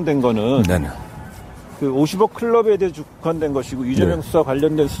탄핵 규정된 거는 네네. 그 50억 클럽에 대해 주관된 것이고 이재명 네. 수사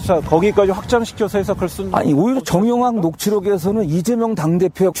관련된 수사 거기까지 확장시켜서 해석할 수는 아니 오히려 정영학 녹취록에서는 이재명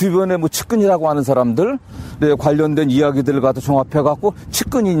당대표 주변에 뭐 측근이라고 하는 사람들 관련된 이야기들을 갖다 종합해갖고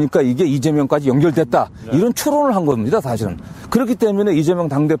측근이니까 이게 이재명까지 연결됐다 네. 이런 추론을 한 겁니다 사실은. 그렇기 때문에 이재명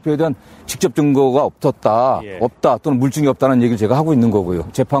당대표에 대한 직접 증거가 없다 또는 물증이 없다는 얘기를 제가 하고 있는 거고요.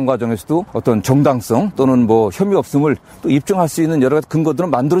 재판 과정에서도 어떤 정당성 또는 뭐 혐의 없음을 또 입증할 수 있는 여러 가지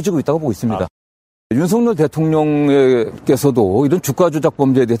근거들은 만들어지고 있다고 보고 있습니다. 윤석열 대통령께서도 이런 주가 조작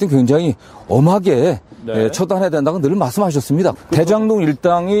범죄에 대해서 굉장히 엄하게 네. 처단해야 된다고 늘 말씀하셨습니다. 대장동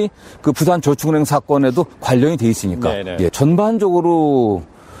일당이 그 부산저축은행 사건에도 관련이 돼 있으니까 예, 전반적으로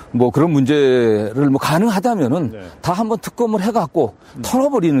뭐 그런 문제를 뭐 가능하다면은 다 한번 특검을 해갖고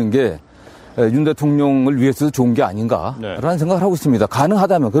털어버리는 게 윤 대통령을 위해서도 좋은 게 아닌가라는 생각을 하고 있습니다.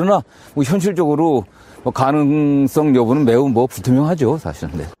 가능하다면 그러나 뭐 현실적으로 뭐 가능성 여부는 매우 뭐 불투명하죠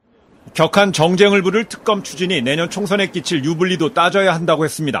사실은. 네. 격한 정쟁을 부를 특검 추진이 내년 총선에 끼칠 유불리도 따져야 한다고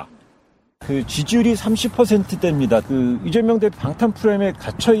했습니다. 그 지지율이 30%대입니다. 그 이재명 대표 방탄 프레임에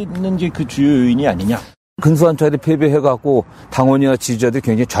갇혀 있는 게 그 주요 요인이 아니냐. 근소한 차이를 패배해갖고 당원이나 지지자들이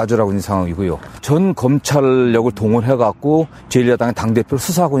굉장히 좌절하고 있는 상황이고요. 전 검찰력을 동원해갖고 제1야당의 당대표를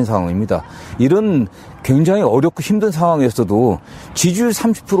수사하고 있는 상황입니다. 이런 굉장히 어렵고 힘든 상황에서도 지지율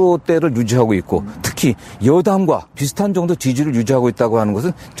 30%대를 유지하고 있고 특히 여당과 비슷한 정도 지지를 유지하고 있다고 하는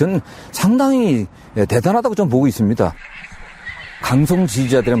것은 저는 상당히 대단하다고 저는 보고 있습니다. 강성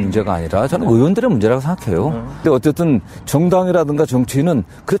지지자들의 문제가 아니라 저는 의원들의 문제라고 생각해요. 근데 어쨌든 정당이라든가 정치인은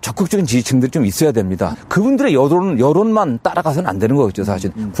그 적극적인 지지층들이 좀 있어야 됩니다. 그분들의 여론만 따라가서는 안 되는 거겠죠,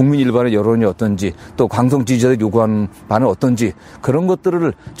 사실. 국민 일반의 여론이 어떤지 또 강성 지지자들이 요구하는 바는 어떤지 그런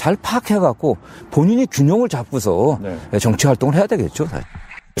것들을 잘 파악해갖고 본인이 균형을 잡고서 정치 활동을 해야 되겠죠, 사실.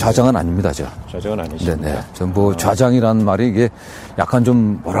 좌장은 아닙니다, 저. 좌장은 아니십니다. 네네. 전 뭐 좌장이라는 말이 이게 약간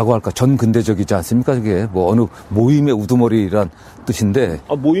좀 뭐라고 할까 전 근대적이지 않습니까? 그게 뭐 어느 모임의 우두머리란 뜻인데.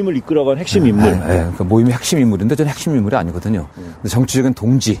 모임을 이끌어간 핵심 인물. 네, 그 모임의 핵심 인물인데 저는 핵심 인물이 아니거든요. 근데 정치적인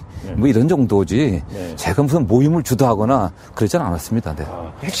동지 뭐 이런 정도지. 제가 무슨 모임을 주도하거나 그러진 않았습니다. 네.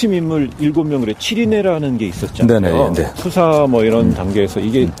 핵심 인물 7명 그래 7인회라는 게 있었잖아요. 네네. 네. 수사 뭐 이런 단계에서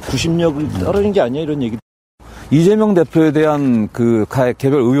이게 구심력을 떨어진 게 아니야 이런 얘기. 이재명 대표에 대한 그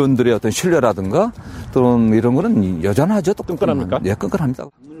개별 의원들의 어떤 신뢰라든가 또는 이런 거는 여전하죠. 또 끈끈합니까? 예, 끈끈합니다.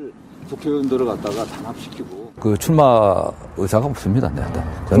 국회의원들을 갖다가 단합시키고 그 출마 의사가 없습니다. 네.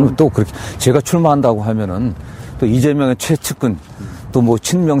 저는 또 그렇게 제가 출마한다고 하면은 또 이재명의 최측근 또 뭐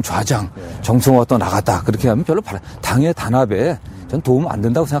친명 좌장 정성호가 또 나갔다 그렇게 하면 별로 당의 단합에 전 도움 안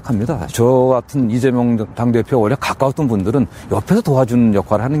된다고 생각합니다. 저 같은 이재명 당대표 원래 가까웠던 분들은 옆에서 도와주는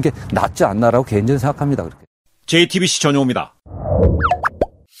역할을 하는 게 낫지 않나라고 개인적으로 생각합니다. 그렇게. JTBC 전용호입니다.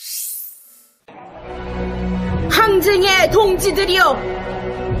 전쟁의 동지들이여,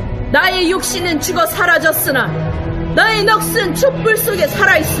 나의 육신은 죽어 사라졌으나 나의 넋은 촛불 속에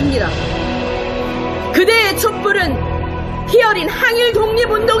살아있습니다. 그대의 촛불은 피어린 항일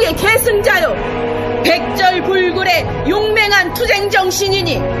독립운동의 계승자요, 백절불굴의 용맹한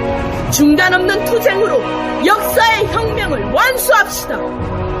투쟁정신이니 중단 없는 투쟁으로 역사의 혁명을 완수합시다.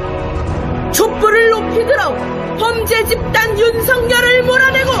 촛불을 높이 들어 범죄 집단 윤석열을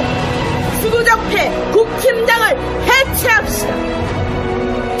몰아내고 수구적패 국힘당을 해체합시다.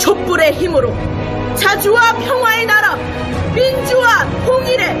 촛불의 힘으로 자주와 평화의 나라, 민주와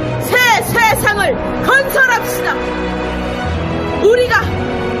통일의 새 세상을 건설합시다. 우리가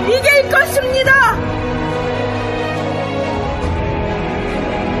이길 것입니다.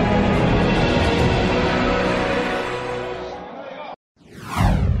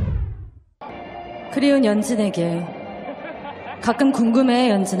 그리운 연진에게 가끔 궁금해.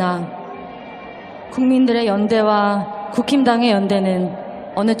 연진아, 국민들의 연대와 국힘당의 연대는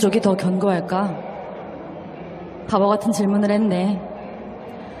어느 쪽이 더 견고할까? 바보 같은 질문을 했네.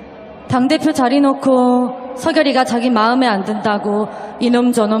 당대표 자리 놓고 서결이가 자기 마음에 안 든다고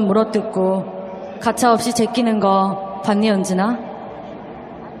이놈 저놈 물어뜯고 가차없이 제끼는 거 봤니, 연진아?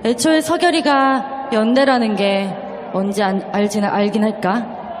 애초에 서결이가 연대라는 게 뭔지 알긴 할까?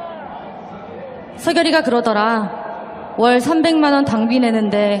 서결이가 그러더라. 월 300만 원 당비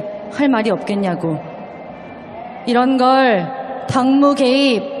내는데 할 말이 없겠냐고. 이런 걸 당무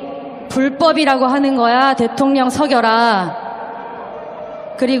개입 불법이라고 하는 거야, 대통령 서결아.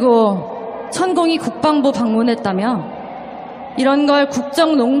 그리고 천공이 국방부 방문했다며. 이런 걸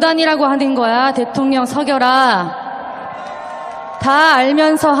국정농단이라고 하는 거야, 대통령 서결아. 다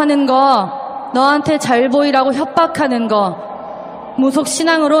알면서 하는 거, 너한테 잘 보이라고 협박하는 거, 무속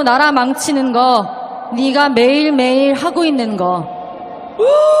신앙으로 나라 망치는 거, 네가 매일매일 하고 있는 거.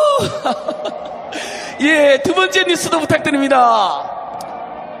 예, 두 번째 뉴스도 부탁드립니다.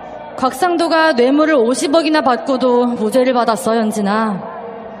 곽상도가 뇌물을 50억이나 받고도 무죄를 받았어, 연진아.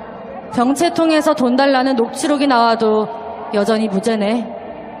 병채통에서 돈 달라는 녹취록이 나와도 여전히 무죄네.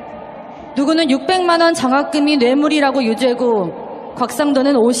 누구는 600만 원 장학금이 뇌물이라고 유죄고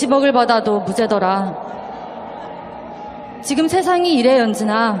곽상도는 50억을 받아도 무죄더라. 지금 세상이 이래,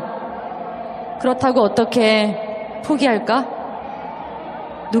 연진아. 그렇다고 어떻게 포기할까?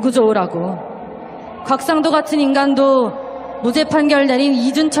 누구 좋으라고. 곽상도 같은 인간도, 무죄 판결 내린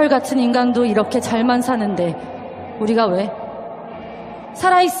이준철 같은 인간도 이렇게 잘만 사는데 우리가 왜?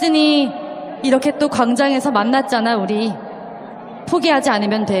 살아있으니 이렇게 또 광장에서 만났잖아, 우리. 포기하지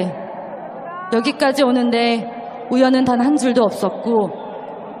않으면 돼. 여기까지 오는데 우연은 단 한 줄도 없었고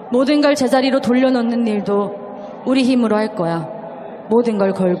모든 걸 제자리로 돌려놓는 일도 우리 힘으로 할 거야. 모든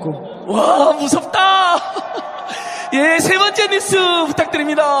걸 걸고. 와, 무섭다. 예, 세 번째 뉴스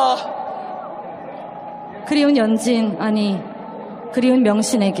부탁드립니다. 그리운 연진, 아니 그리운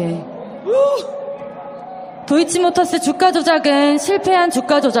명신에게. 도이치모터스 주가 조작은 실패한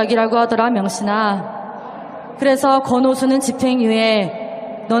주가 조작이라고 하더라, 명신아. 그래서 권오수는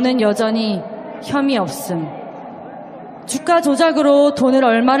집행유예, 너는 여전히 혐의 없음. 주가 조작으로 돈을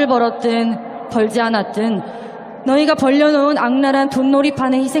얼마를 벌었든 벌지 않았든 너희가 벌려놓은 악랄한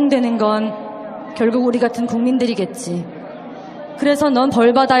돈놀이판에 희생되는 건 결국 우리 같은 국민들이겠지. 그래서 넌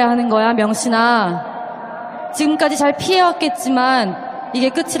벌받아야 하는 거야, 명신아. 지금까지 잘 피해왔겠지만 이게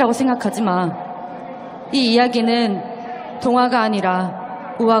끝이라고 생각하지 마. 이 이야기는 동화가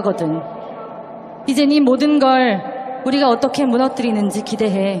아니라 우화거든. 이젠 이 모든 걸 우리가 어떻게 무너뜨리는지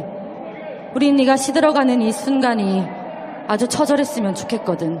기대해. 우린 네가 시들어가는 이 순간이 아주 처절했으면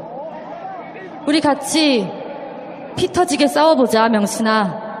좋겠거든. 우리 같이 피 터지게 싸워보자,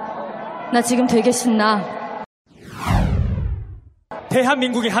 명신아. 나 지금 되게 신나.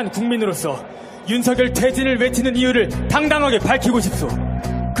 대한민국의 한 국민으로서 윤석열 퇴진을 외치는 이유를 당당하게 밝히고 싶소.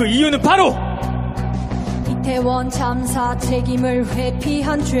 그 이유는 바로 이태원 참사 책임을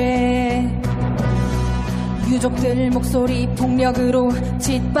회피한 죄, 유족들 목소리 폭력으로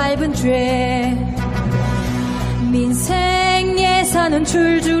짓밟은 죄, 민생 예산은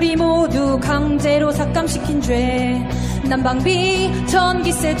줄줄이 모두 강제로 삭감시킨 죄, 난방비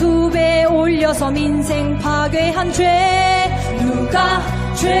전기세 2배 올려서 민생 파괴한 죄. 누가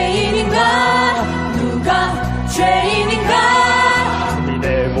죄인인가, 누가 죄인인가.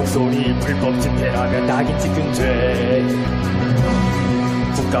 국민의 목소리 불법 집회라면 낙인 찍은 죄,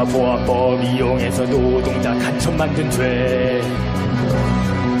 국가보안법 이용해서 노동자 간첩 만든 죄,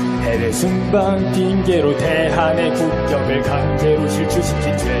 해외 순방 핑계로 대한의 국격을 강제로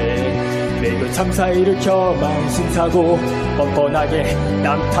실추시킨 죄, 외교 참사 일으켜 망신사고 뻔뻔하게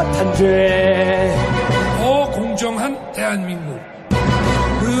남 탓한 죄. 더 공정한 대한민국,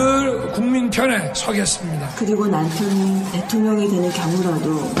 그 늘 국민 편에 서겠습니다. 그리고 남편이 대통령이 되는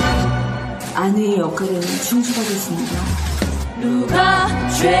경우라도 아내의 역할에는 충실하겠습니다. 누가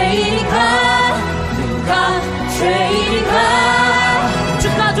죄인인가? 누가 죄인인가?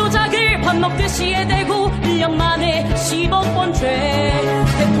 주가 조작을 밥 먹듯이 해대고 1년 만에 10억 번 죄.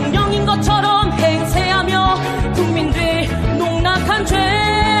 대통령인 것처럼 행세하며 국민들 농락한 죄.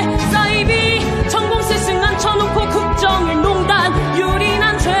 사이비 전공세 승안 쳐놓고 국정을 농단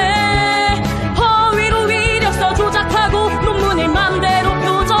유린한 죄. 허위로 이력서 조작하고 논문을 맘대로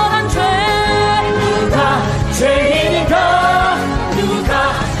표절한 죄. 누가 죄인인가?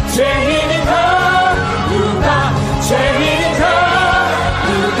 누가 죄인인가? 누가 죄인인가?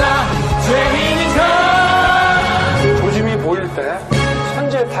 누가 죄인인가? 조짐이 보일 때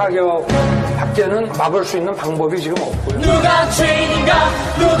선제 타격 밖에는 막을 수 있는 방법이 지금 없고요. 누가 죄인인가?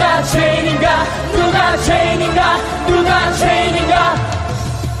 누가 죄인인가? 누가 죄인인가? 누가 죄인인가?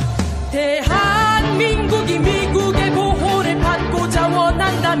 대한민국이 미국의 보호를 받고자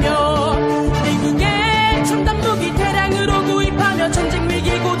원한다면 미국의 첨단무기 대량으로 구입하며 전쟁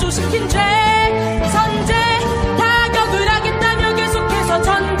위기 고조시킨 죄. 선제 타격을 하겠다며 계속해서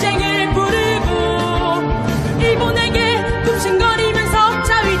전쟁을 부르고 일본에게 굽신거리면서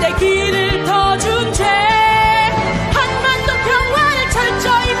자위대 길을 터준 죄. 한반도 평화를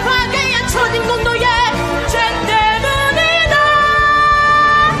철저히 파괴한 초진공도의 죄 때문이다.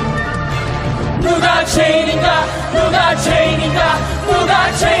 누가 죄인인가? 누가 죄인인가?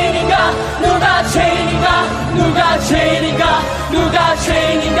 누가 죄인인가? 누가 죄인인가? 누가 죄인인가? 누가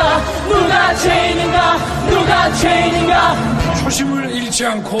죄인인가? 누가 죄인인가? 누가 죄인인가? 초심을 잃지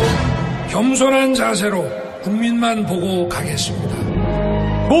않고 겸손한 자세로 국민만 보고 가겠습니다.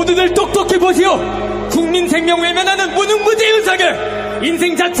 모두들 똑똑히 보시오. 국민 생명 외면하는 무능무지 윤석열.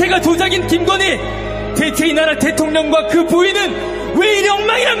 인생 자체가 조작인 김건희. 대체 이 나라 대통령과 그 부인은 왜 이리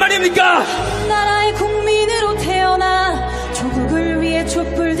엉망이란 말입니까? 나라의 국민으로 태어나 조국을 위해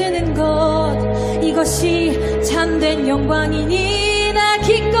촛불 드는 것, 이것이 참된 영광이니 나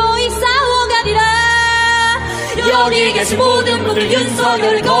기꺼이 싸워가리라. 여기 계신 모든 분들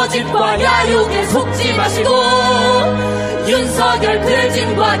윤석열 거짓과 야욕에 속지 마시고 윤석열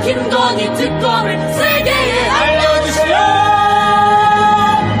그진과 김건희 특검을 세계에 알려주세요.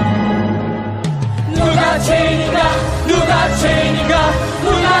 누가 죄인인가? 누가 죄인인가?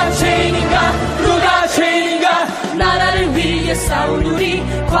 누가 죄인인가? 누가 죄인인가? 나라를 위해 싸운 우리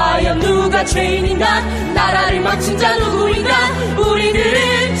과연 누가 죄인인가? 나라를 망친 자 누구인가?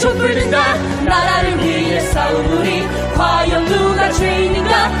 우리들은 촛불 든다. 나라를 위해 싸운 우리 과연 누가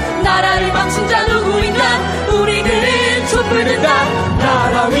죄인인가? 나라를 망친 자 누구인가? 우리들은 촛불 든다.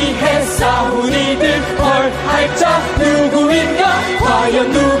 나라 위해 싸운 이들 벌할 자 누구인가?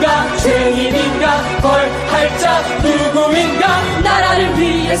 과연 누가 죄인인가? 벌할 자 누구인가? 나라를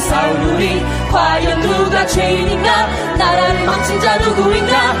위해 싸운 우리 과연 누가 죄인인가? 나라를 망친 자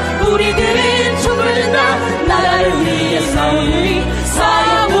누구인가? 우리들은 촛불 든다. 나라를 위해 싸운 우리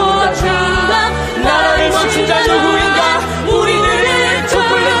과연 누가 죄인인가? 나라를 망친 자 누구인가? 우리들은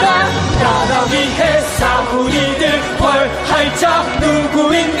촛불 든다. 나라 위해 싸운 이들 벌할 자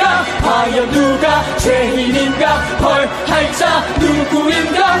누구인가? 과연 누가 죄인인가? 벌할 자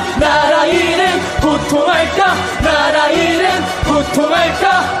누구인가? 나라 일은 고통할까? 나라 일은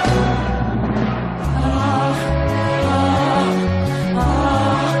고통할까?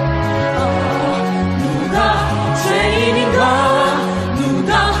 누가 죄인인가?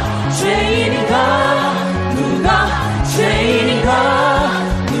 누가 죄인인가? 누가 죄인인가?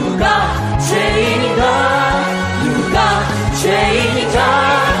 누가 죄인인가? 누가 죄인인가?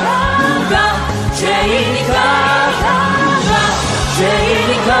 누가 죄인인가?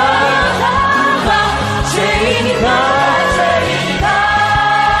 누가 죄인인가?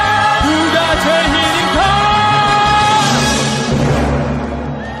 누가 죄인인가?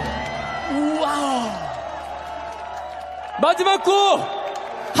 마지막 구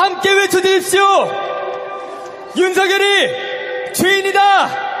함께 외쳐주십시오. 윤석열이 죄인이다.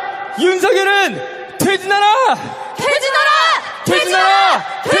 윤석열은 퇴진하라. 퇴진하라. 퇴진하라.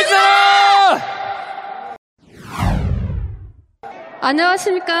 퇴진하라.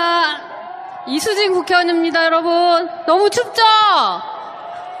 안녕하십니까. 이수진 국회의원입니다, 여러분. 너무 춥죠?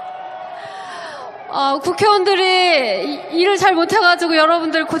 국회의원들이 일을 잘 못해가지고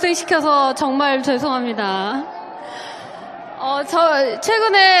여러분들 고생시켜서 정말 죄송합니다.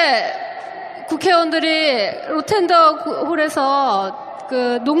 최근에 국회의원들이 로텐더 홀에서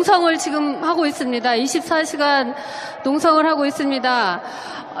그 농성을 지금 하고 있습니다. 24시간 농성을 하고 있습니다.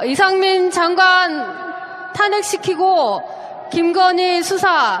 이상민 장관 탄핵시키고 김건희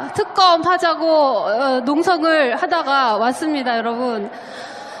수사 특검 하자고 농성을 하다가 왔습니다, 여러분.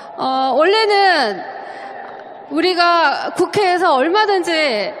 원래는 우리가 국회에서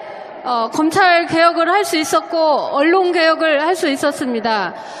얼마든지 검찰 개혁을 할 수 있었고 언론 개혁을 할 수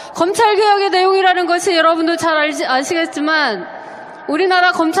있었습니다. 검찰 개혁의 내용이라는 것이 여러분도 잘 아시겠지만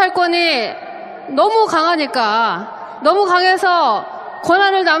우리나라 검찰권이 너무 강하니까, 너무 강해서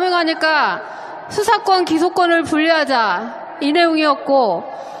권한을 남용하니까 수사권, 기소권을 분리하자, 이 내용이었고,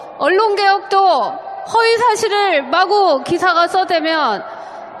 언론 개혁도 허위 사실을 마구 기사가 써대면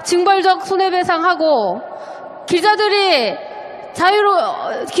징벌적 손해배상하고, 기자들의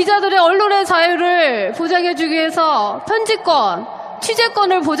언론의 자유를 보장해주기 위해서 편집권,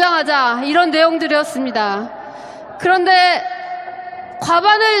 취재권을 보장하자, 이런 내용들이었습니다. 그런데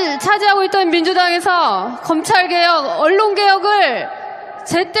과반을 차지하고 있던 민주당에서 검찰개혁, 언론개혁을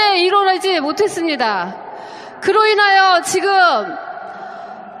제때 이뤄내지 못했습니다. 그로 인하여 지금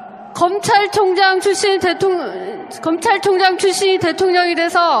검찰총장 출신이 대통령이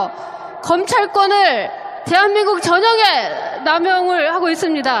돼서 검찰권을 대한민국 전역에 남용을 하고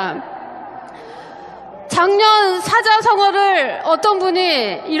있습니다. 작년 사자성어를 어떤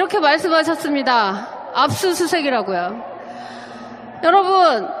분이 이렇게 말씀하셨습니다. 압수수색이라고요.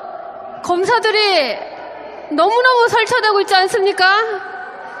 여러분, 검사들이 너무너무 설쳐되고 있지 않습니까?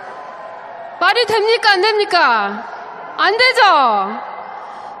 말이 됩니까? 안 됩니까? 안 되죠?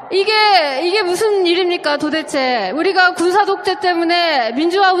 이게 무슨 일입니까 도대체? 우리가 군사독재 때문에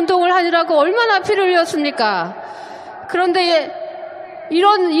민주화 운동을 하느라고 얼마나 피를 흘렸습니까? 그런데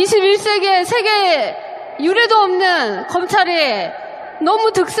이런 21세기의 세계에 유례도 없는 검찰이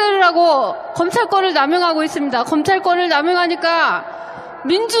너무 득세를 하고 검찰권을 남용하고 있습니다. 검찰권을 남용하니까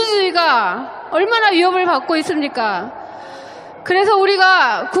민주주의가 얼마나 위협을 받고 있습니까? 그래서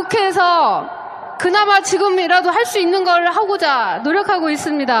우리가 국회에서 그나마 지금이라도 할 수 있는 걸 하고자 노력하고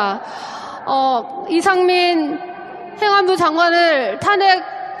있습니다. 이상민 행안부 장관을 탄핵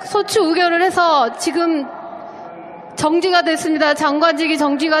소추 의결을 해서 지금 정지가 됐습니다. 장관직이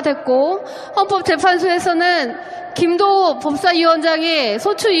정지가 됐고, 헌법재판소에서는 김도우 법사위원장이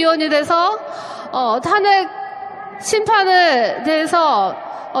소추위원이 돼서 탄핵 심판에 대해서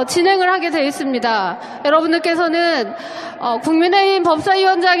진행을 하게 되어 있습니다. 여러분들께서는 국민의힘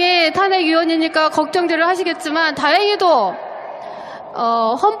법사위원장이 탄핵위원이니까 걱정들을 하시겠지만 다행히도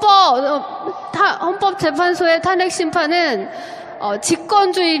헌법재판소의 탄핵 심판은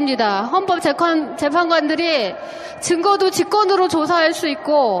직권주의입니다. 헌법재판관들이 증거도 직권으로 조사할 수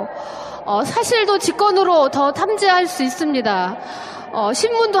있고 사실도 직권으로 더 탐지할 수 있습니다.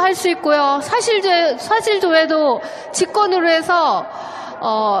 신문도 할 수 있고요. 사실조회도 직권으로 해서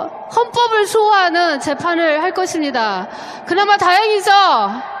헌법을 수호하는 재판을 할 것입니다. 그나마 다행이죠.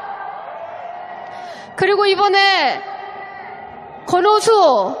 그리고 이번에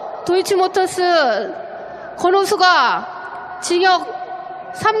권오수 도이치모터스 권오수가 징역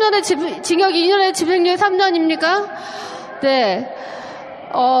 2년에 집행유예 3년입니까? 네.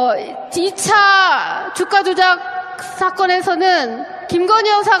 2차 주가 조작 사건에서는 김건희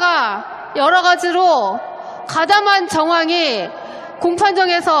여사가 여러 가지로 가담한 정황이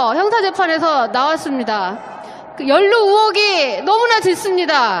공판정에서 형사재판에서 나왔습니다. 연루 의혹이 너무나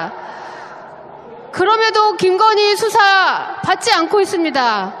짙습니다. 그럼에도 김건희 수사 받지 않고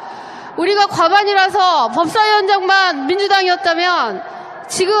있습니다. 우리가 과반이라서 법사위원장만 민주당이었다면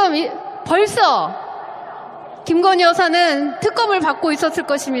지금 벌써 김건희 여사는 특검을 받고 있었을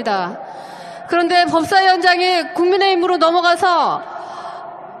것입니다. 그런데 법사위원장이 국민의힘으로 넘어가서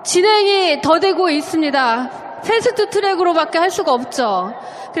진행이 더되고 있습니다. 패스트 트랙으로밖에 할 수가 없죠.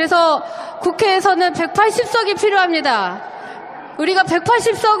 그래서 국회에서는 180석이 필요합니다. 우리가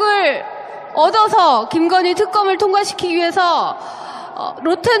 180석을 얻어서 김건희 특검을 통과시키기 위해서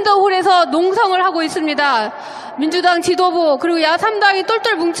로텐더홀에서 농성을 하고 있습니다. 민주당 지도부 그리고 야3당이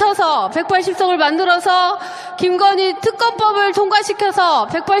똘똘 뭉쳐서 180석을 만들어서 김건희 특검법을 통과시켜서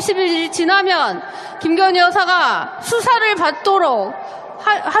 180일이 지나면 김건희 여사가 수사를 받도록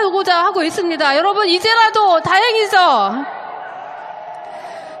하고자 하고 있습니다. 여러분, 이제라도 다행이죠.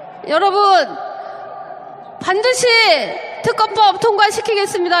 여러분, 반드시 특검법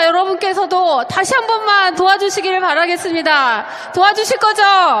통과시키겠습니다. 여러분께서도 다시 한 번만 도와주시기를 바라겠습니다. 도와주실 거죠?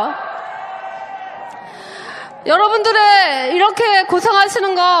 여러분들의 이렇게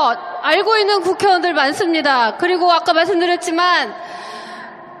고생하시는 것 알고 있는 국회의원들 많습니다. 그리고 아까 말씀드렸지만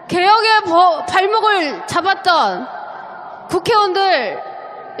개혁의 발목을 잡았던 국회의원들,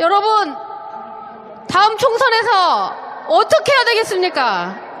 여러분 다음 총선에서 어떻게 해야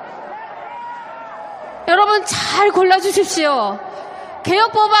되겠습니까? 여러분 잘 골라주십시오.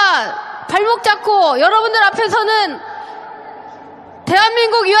 개혁법안 발목 잡고 여러분들 앞에서는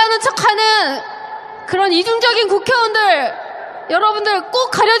대한민국 위하는 척하는 그런 이중적인 국회의원들 여러분들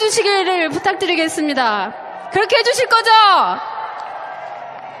꼭 가려주시기를 부탁드리겠습니다. 그렇게 해주실 거죠?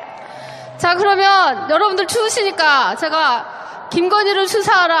 자, 그러면 여러분들 추우시니까 제가 김건희를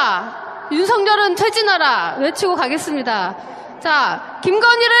수사하라, 윤석열은 퇴진하라 외치고 가겠습니다. 자,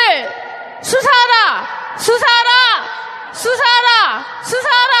 김건희를 수사하라! 수사하라! 수사하라!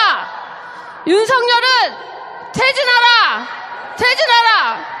 수사하라! 윤석열은 퇴진하라!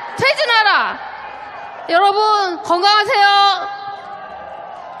 퇴진하라! 퇴진하라! 여러분 건강하세요.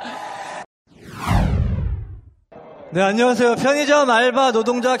 네, 안녕하세요. 편의점 알바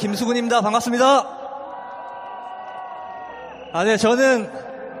노동자 김수근입니다. 반갑습니다. 네, 저는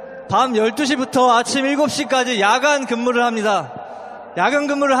밤 12시부터 아침 7시까지 야간 근무를 합니다. 야간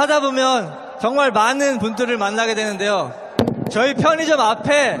근무를 하다 보면 정말 많은 분들을 만나게 되는데요. 저희 편의점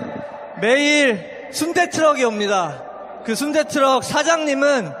앞에 매일 순대트럭이 옵니다. 그 순대트럭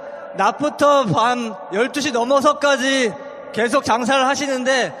사장님은 낮부터 밤 12시 넘어서까지 계속 장사를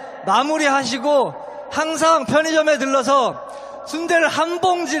하시는데 마무리하시고 항상 편의점에 들러서 순대를 한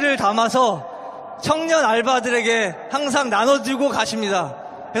봉지를 담아서 청년 알바들에게 항상 나눠주고 가십니다.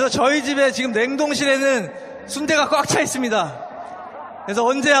 그래서 저희 집에 지금 냉동실에는 순대가 꽉 차 있습니다. 그래서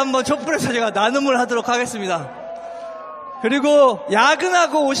언제 한번 촛불에서 제가 나눔을 하도록 하겠습니다. 그리고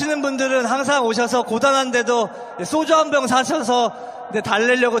야근하고 오시는 분들은 항상 오셔서 고단한데도 소주 한 병 사셔서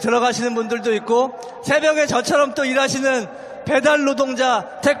달래려고 들어가시는 분들도 있고, 새벽에 저처럼 또 일하시는 배달 노동자,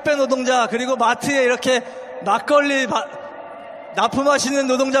 택배 노동자, 그리고 마트에 이렇게 막걸리 납품하시는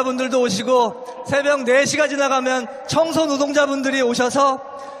노동자분들도 오시고, 새벽 4시가 지나가면 청소 노동자분들이 오셔서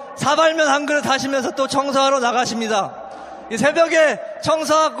사발면 한 그릇 하시면서 또 청소하러 나가십니다. 이 새벽에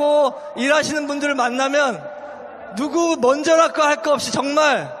청소하고 일하시는 분들을 만나면 누구 먼저랄까 할 거 없이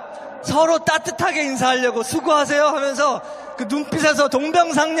정말 서로 따뜻하게 인사하려고 수고하세요 하면서 그 눈빛에서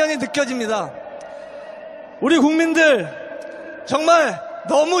동병상련이 느껴집니다. 우리 국민들 정말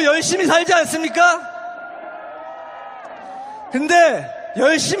너무 열심히 살지 않습니까? 근데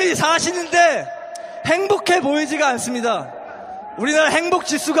열심히 사시는데 행복해 보이지가 않습니다. 우리나라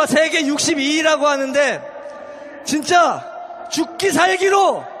행복지수가 세계 62위라고 하는데 진짜 죽기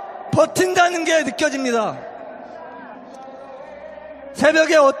살기로 버틴다는 게 느껴집니다.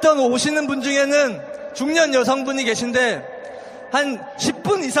 새벽에 어떤 오시는 분 중에는 중년 여성분이 계신데 한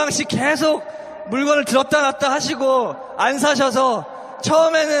 10분 이상씩 계속 물건을 들었다 놨다 하시고 안 사셔서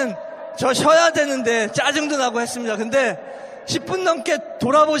처음에는 저 쉬어야 되는데 짜증도 나고 했습니다. 근데 10분 넘게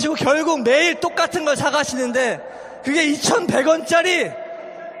돌아보시고 결국 매일 똑같은 걸 사가시는데 그게 2,100원짜리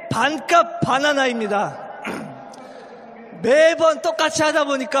반값 바나나입니다. 매번 똑같이 하다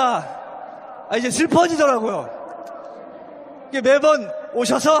보니까 이제 슬퍼지더라고요. 이게 매번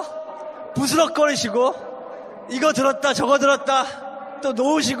오셔서 부스럭거리시고 이거 들었다 저거 들었다 또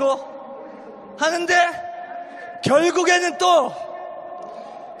놓으시고 하는데 결국에는 또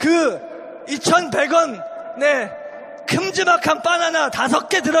그 2,100원에 큼지막한 바나나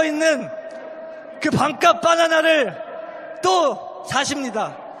 5개 들어있는 그 반값 바나나를 또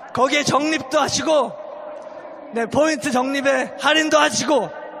사십니다. 거기에 적립도 하시고 포인트 적립에 할인도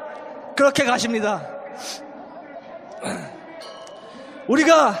하시고 그렇게 가십니다.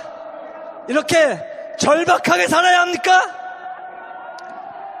 우리가 이렇게 절박하게 살아야 합니까?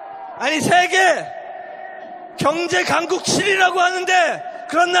 아니 세계 경제 강국 7위라고 하는데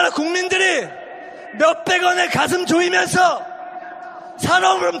그런 나라 국민들이 몇백 원에 가슴 조이면서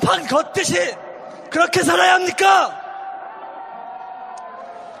살얼음판 걷듯이 그렇게 살아야 합니까?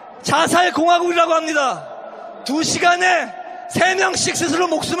 자살공화국이라고 합니다. 2시간에 3명씩 스스로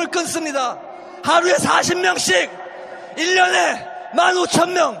목숨을 끊습니다. 하루에 40명씩 1년에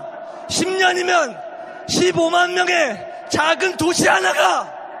 15,000명 10년이면 15만 명의 작은 도시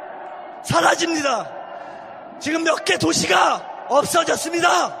하나가 사라집니다. 지금 몇 개 도시가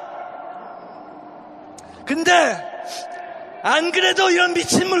없어졌습니다. 근데 안 그래도 이런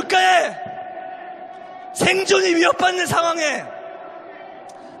미친 물가에 생존이 위협받는 상황에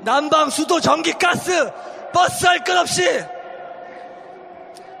난방, 수도, 전기, 가스, 버스 할 것 없이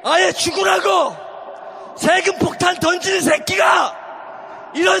아예 죽으라고 세금 폭탄 던지는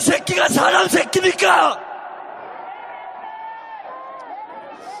새끼가 이런 새끼가 사람 새끼입니까?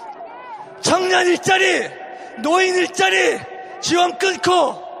 청년 일자리, 노인 일자리 지원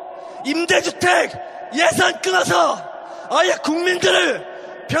끊고 임대주택 예산 끊어서 아예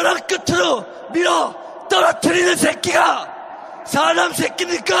국민들을 벼랑 끝으로 밀어 떨어뜨리는 새끼가 사람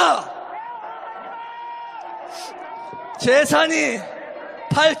새끼입니까? 재산이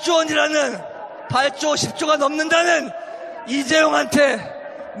 8조 원이라는 8조 10조가 넘는다는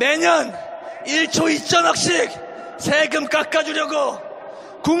이재용한테 매년 1조 2천억씩 세금 깎아주려고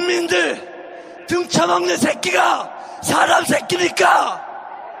국민들 등쳐먹는 새끼가 사람 새끼입니까?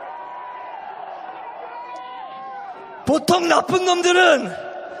 보통 나쁜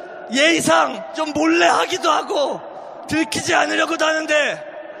놈들은 예의상 좀 몰래 하기도 하고 들키지 않으려고도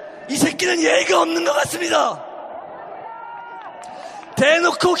하는데 이 새끼는 예의가 없는 것 같습니다.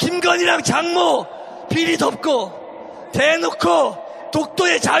 대놓고 김건희랑 장모 비리 덮고, 대놓고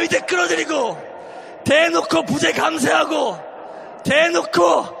독도의 자위대 끌어들이고, 대놓고 부재 감세하고, 대놓고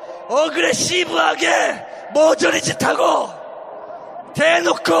어그레시브하게 머저리 짓하고,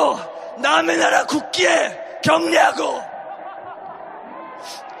 대놓고 남의 나라 국기에 경례하고,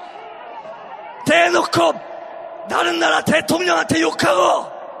 대놓고 다른 나라 대통령한테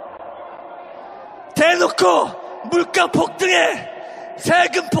욕하고, 대놓고 물가 폭등에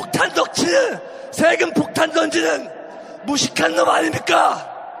세금 폭탄 던지는 무식한 놈 아닙니까?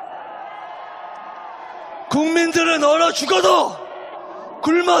 국민들은 얼어 죽어도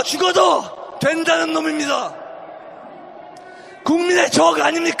굶어 죽어도 된다는 놈입니다. 국민의 적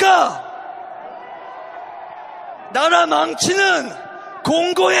아닙니까? 나라 망치는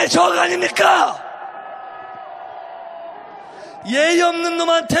공공의 적 아닙니까? 예의 없는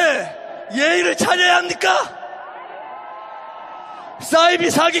놈한테 예의를 차려야 합니까? 사이비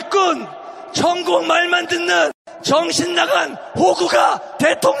사기꾼 천공 말만 듣는 정신 나간 호구가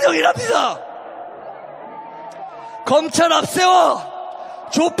대통령이랍니다. 검찰 앞세워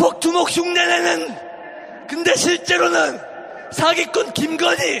조폭 두목 흉내내는, 근데 실제로는 사기꾼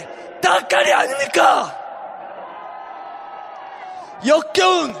김건희 따까리 아닙니까?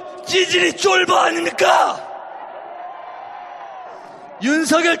 역겨운 찌질이 쫄보 아닙니까?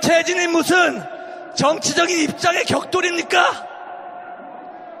 윤석열 퇴진이 무슨 정치적인 입장의 격돌입니까?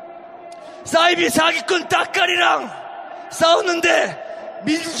 사이비 사기꾼 따까리랑 싸우는데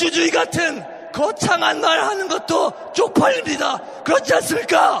민주주의 같은 거창한 말 하는 것도 쪽팔립니다. 그렇지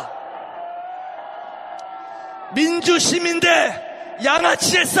않습니까? 민주시민 대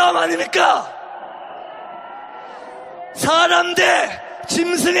양아치의 싸움 아닙니까? 사람 대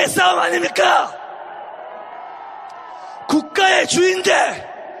짐승의 싸움 아닙니까? 국가의 주인 대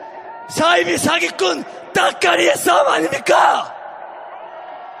사이비 사기꾼 따까리의 싸움 아닙니까?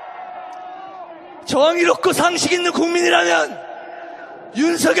 정의롭고 상식 있는 국민이라면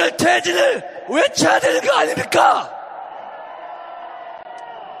윤석열 퇴진을 외쳐야 되는 거 아닙니까?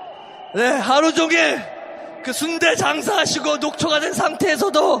 네, 하루 종일 그 순대 장사하시고 녹초가 된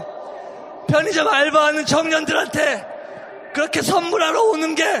상태에서도 편의점 알바하는 청년들한테 그렇게 선물하러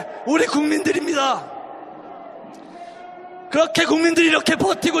오는 게 우리 국민들입니다. 그렇게 국민들이 이렇게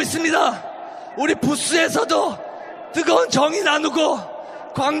버티고 있습니다. 우리 부스에서도 뜨거운 정이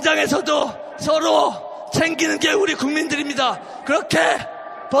나누고 광장에서도 서로 챙기는 게 우리 국민들입니다. 그렇게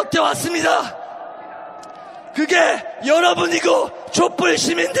버텨왔습니다. 그게 여러분이고 촛불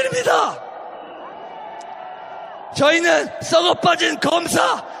시민들입니다. 저희는 썩어빠진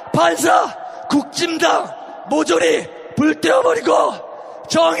검사, 판사, 국짐당 모조리 불태워버리고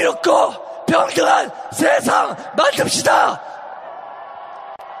정의롭고 평등한 세상 만듭시다.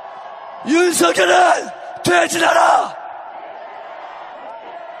 윤석열은 퇴진하라.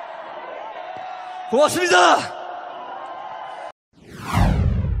 고맙습니다.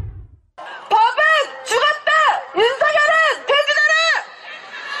 법은 죽었다. 윤석열은 퇴진하라.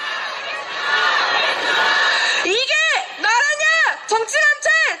 이게 나라냐?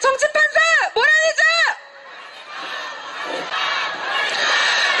 정치감찰, 정치판사 몰아내자.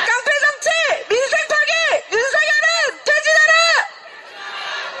 깡패정치, 민생 파괴, 윤석열은 퇴진하라.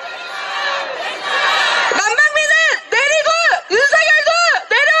 난방비는 내리고 윤석열도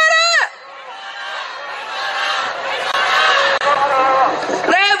내려와라.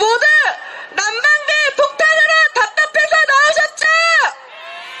 네, 모두 난방비 폭탄으로 답답해서 나오셨죠?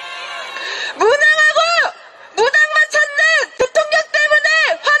 무능하고 무당만 찾는 대통령 때문에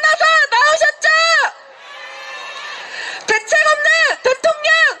화나서 나오셨죠? 대책 없는 대통령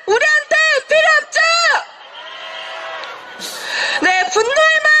우리한테 필요 없죠? 네,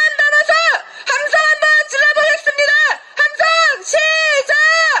 분노의 마음 담아서 함성 한번 질러보겠습니다. 함성 시작!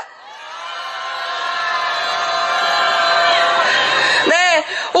 네,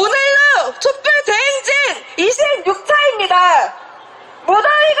 오늘로 촛불 대행진 26차입니다.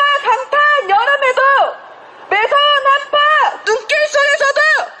 무더위가 강타한 여름에도 매서운 한파, 눈길 속에서도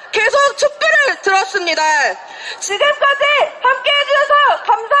계속 촛불을 들었습니다. 지금까지 함께 해주셔서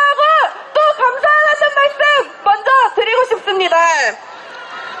감사하고 또 감사하다는 말씀 먼저 드리고 싶습니다.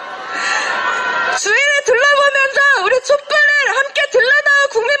 주위를 둘러보면서 우리 촛불을 함께 들러나온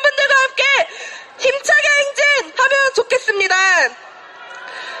국민분들과 함께 힘차게 행진하면 좋겠습니다.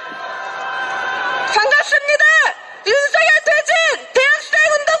 반갑습니다. 윤석열 퇴진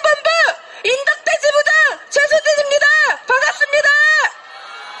대학생운동본부 인덕대 지부장 최수진입니다.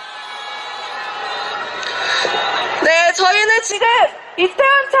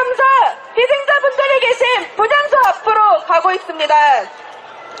 참사 희생자분들이 계신 분향소 앞으로 가고 있습니다.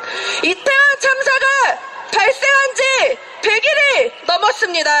 이태원 참사가 발생한 지 100일이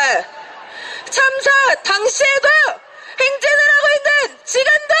넘었습니다. 참사 당시에도 행진을 하고 있는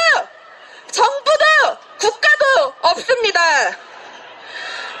지금도 정부도 국가도 없습니다.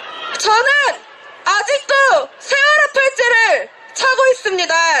 저는 아직도 세월호 팔찌를 차고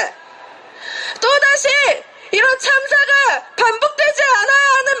있습니다. 또다시 이런 참사가 반복되지 않아야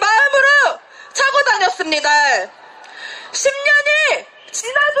하는 마음으로 차고 다녔습니다. 10년이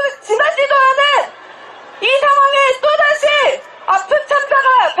지나지도 않은 이 상황에 또다시 아픈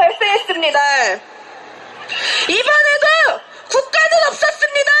참사가 발생했습니다. 이번에도 국가는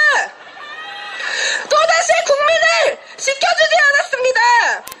없었습니다. 또다시 국민을 지켜주지 않았습니다.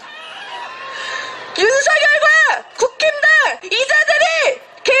 윤석열과 국힘당 이자들이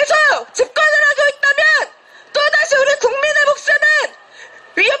계속 집권을 하고 있다면 또다시 우리 국민의 목숨은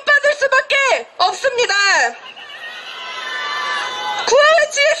위협받을 수밖에 없습니다. 구호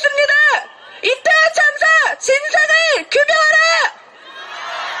외치겠습니다. 이태원 참사 진상을 규명하라!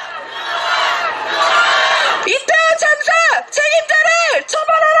 이태원 참사 책임자를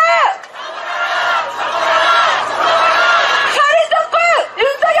처벌하라! 살인정권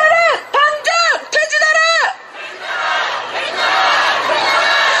윤석열은 당장 퇴진하라!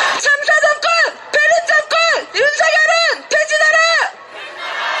 참사정권 패륜정권 윤석열은 퇴진하라!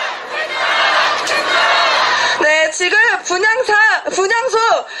 네, 지금 분향소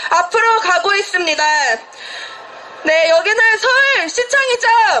앞으로 가고 있습니다. 네, 여기는 서울시청이죠.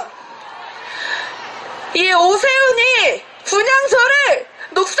 이 오세훈이 분향소를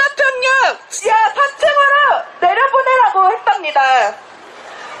녹사평역 지하 4층으로 내려보내라고 했답니다.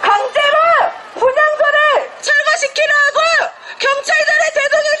 강제로 분향소를 철거시키려 하고 경찰들의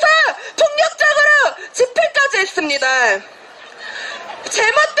대동해서 폭력적으로 집회까지 했습니다.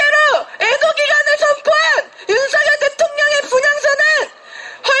 제멋대로 애도기간을 선포한 윤석열 대통령의 분향소는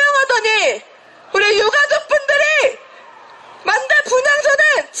허용하더니 우리 유가족분들이 만든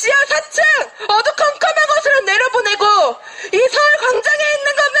분향소는 지하 4층 어두컴컴한 곳으로 내려보내고 이 서울 광장에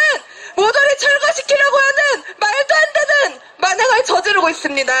있는 거는 모조리 철거시키려고 하는 말도 안 되는 만행을 저지르고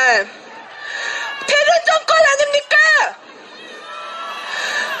있습니다. 패륜 정권 아닙니까?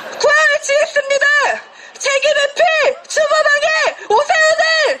 구호 외치겠습니다. 책임의 필 추모방해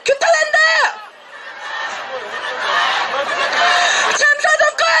오세훈을 규탄한다.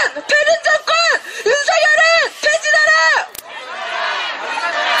 참사정권 패륜정권 윤석열은 퇴진하라.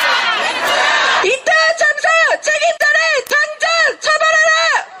 이태원 참사 책임자를 당장 처벌하라.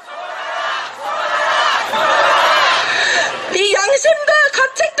 이 양심과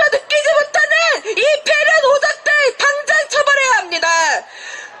가책도 느끼지 못하는 이 패륜 오작들 당장 처벌해야 합니다.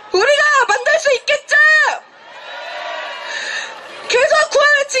 우리가 만들 수 있겠죠? 계속 구호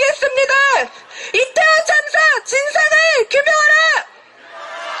외치겠습니다. 이태원 참사 진상을 규명하라.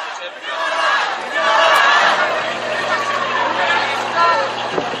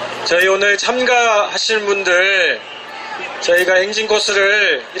 저희 오늘 참가하실 분들 저희가 행진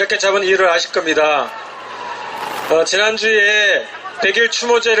코스를 이렇게 잡은 이유를 아실 겁니다. 지난주에 100일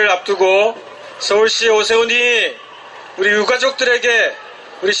추모제를 앞두고 서울시 오세훈이 우리 유가족들에게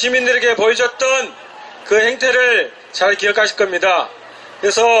우리 시민들에게 보여줬던 그 행태를 잘 기억하실 겁니다.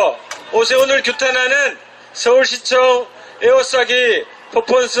 그래서 오세훈을 규탄하는 서울시청 에어싸기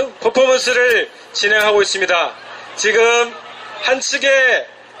퍼포먼스를 진행하고 있습니다. 지금 한 측의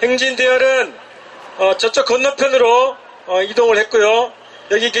행진 대열은 저쪽 건너편으로 이동을 했고요.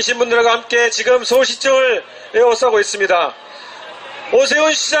 여기 계신 분들과 함께 지금 서울시청을 에워싸고 있습니다.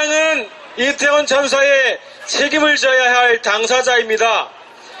 오세훈 시장은 이태원 참사에 책임을 져야 할 당사자입니다.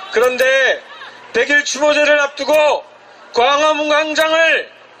 그런데 100일 추모제를 앞두고 광화문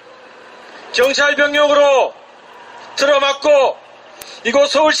광장을 경찰병력으로 틀어막고 이곳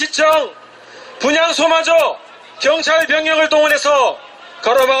서울시청 분향소마저 경찰병력을 동원해서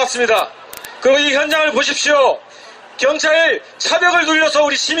가로막았습니다. 그리고 이 현장을 보십시오. 경찰 차벽을 눌려서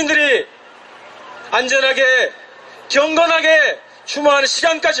우리 시민들이 안전하게 경건하게 추모하는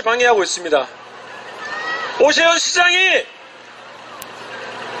시간까지 방해하고 있습니다. 오세훈 시장이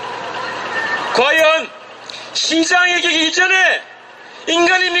과연 시장이기 이전에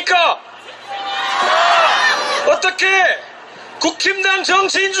인간입니까? 어떻게 국힘당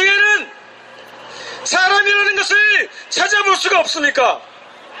정치인 중에는 사람이라는 것을 찾아볼 수가 없습니까?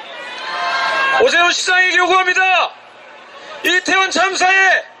 오세훈 시장에게 요구합니다. 이태원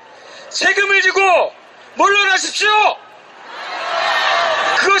참사에 책임을 지고 물러나십시오.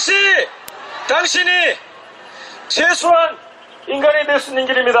 그것이 당신이 최소한 인간이 될 수 있는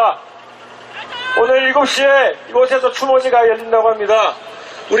길입니다. 오늘 7시에 이곳에서 추모제가 열린다고 합니다.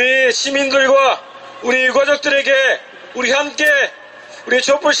 우리 시민들과 우리 유가족들에게 우리 함께 우리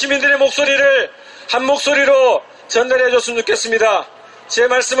촛불 시민들의 목소리를 한 목소리로 전달해 줬으면 좋겠습니다. 제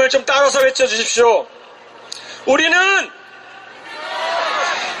말씀을 좀 따라서 외쳐주십시오. 우리는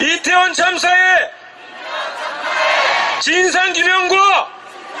이태원 참사의 진상규명과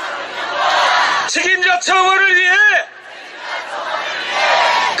책임자 처벌을 위해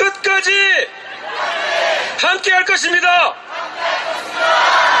끝까지 함께 할 것입니다.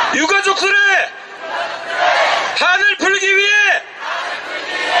 유가족들의 한을 풀기 위해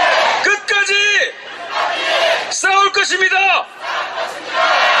끝까지 싸울 것입니다.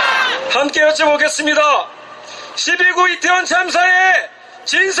 함께 여쭤보겠습니다. 12구 이태원 참사의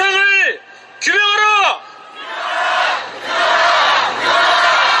진상을 규명하라!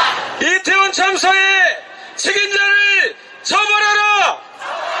 이태원 참사의 책임자를 처벌하라!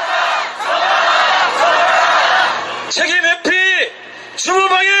 책임 회피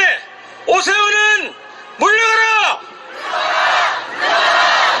주무방해 오세훈은 물러가라!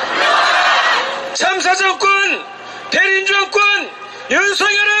 참사 정권 대린 정권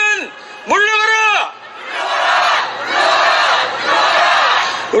윤석열은 물러가라!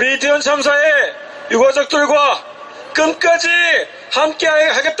 우리 이태원 참사의 유가족들과 끝까지 함께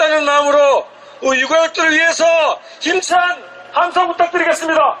하겠다는 마음으로 우리 유가족들을 위해서 힘찬 함성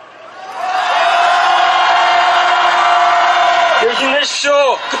부탁드리겠습니다.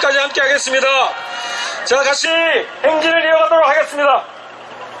 힘내십시오. 끝까지 함께 하겠습니다. 자, 같이 행진을 이어가도록 하겠습니다.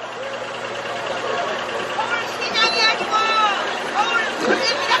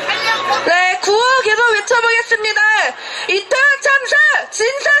 네, 구호 계속 외쳐보겠습니다. 이태원 참사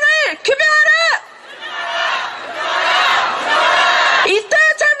진상을 규명하라!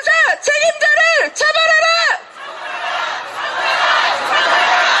 이태원 참사 책임자를 처벌하라!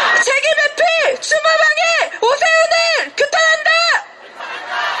 책임 회피 주무방해 오세훈을 규탄한다!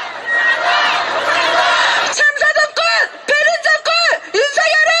 참사 정권 배린 정권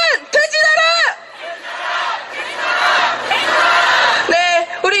윤석열은 퇴진하라! 네,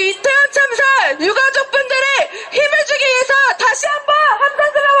 우리 이태원 참사 유가족분들의 힘을 주기 위해서 다시 한번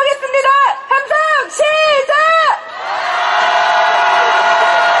함성 들어보겠습니다. 함성 시작!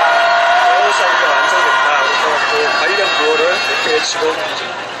 관련 구호를 이렇게 외치고.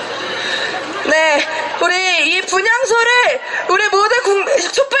 네, 우리 이 분향소를 우리 모든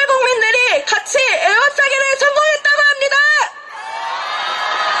촛불 국민들이 같이 에워싸기를 성공했다고 합니다.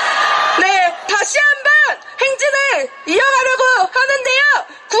 네, 다시 한번 행진을 이어가려고 하는데요.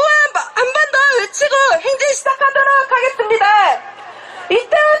 구호 한 번 더 외치고 행진 시작하도록 하겠습니다.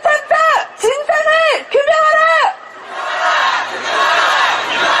 이태원 참사 진상을 규명하라!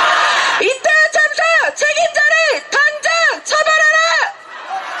 이태원 참사 책임자를 당장 처벌하라!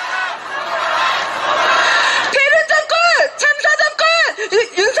 패륜 정권, 참사 정권,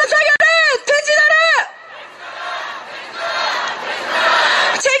 윤석열은 퇴진하라!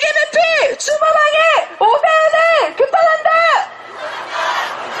 책임 회피, 주무방해, 오세훈을 규탄한다!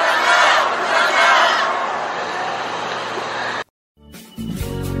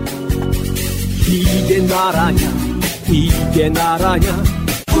 이게 나라냐 이게 나라냐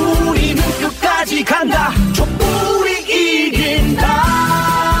우리는 끝까지 간다 촛불이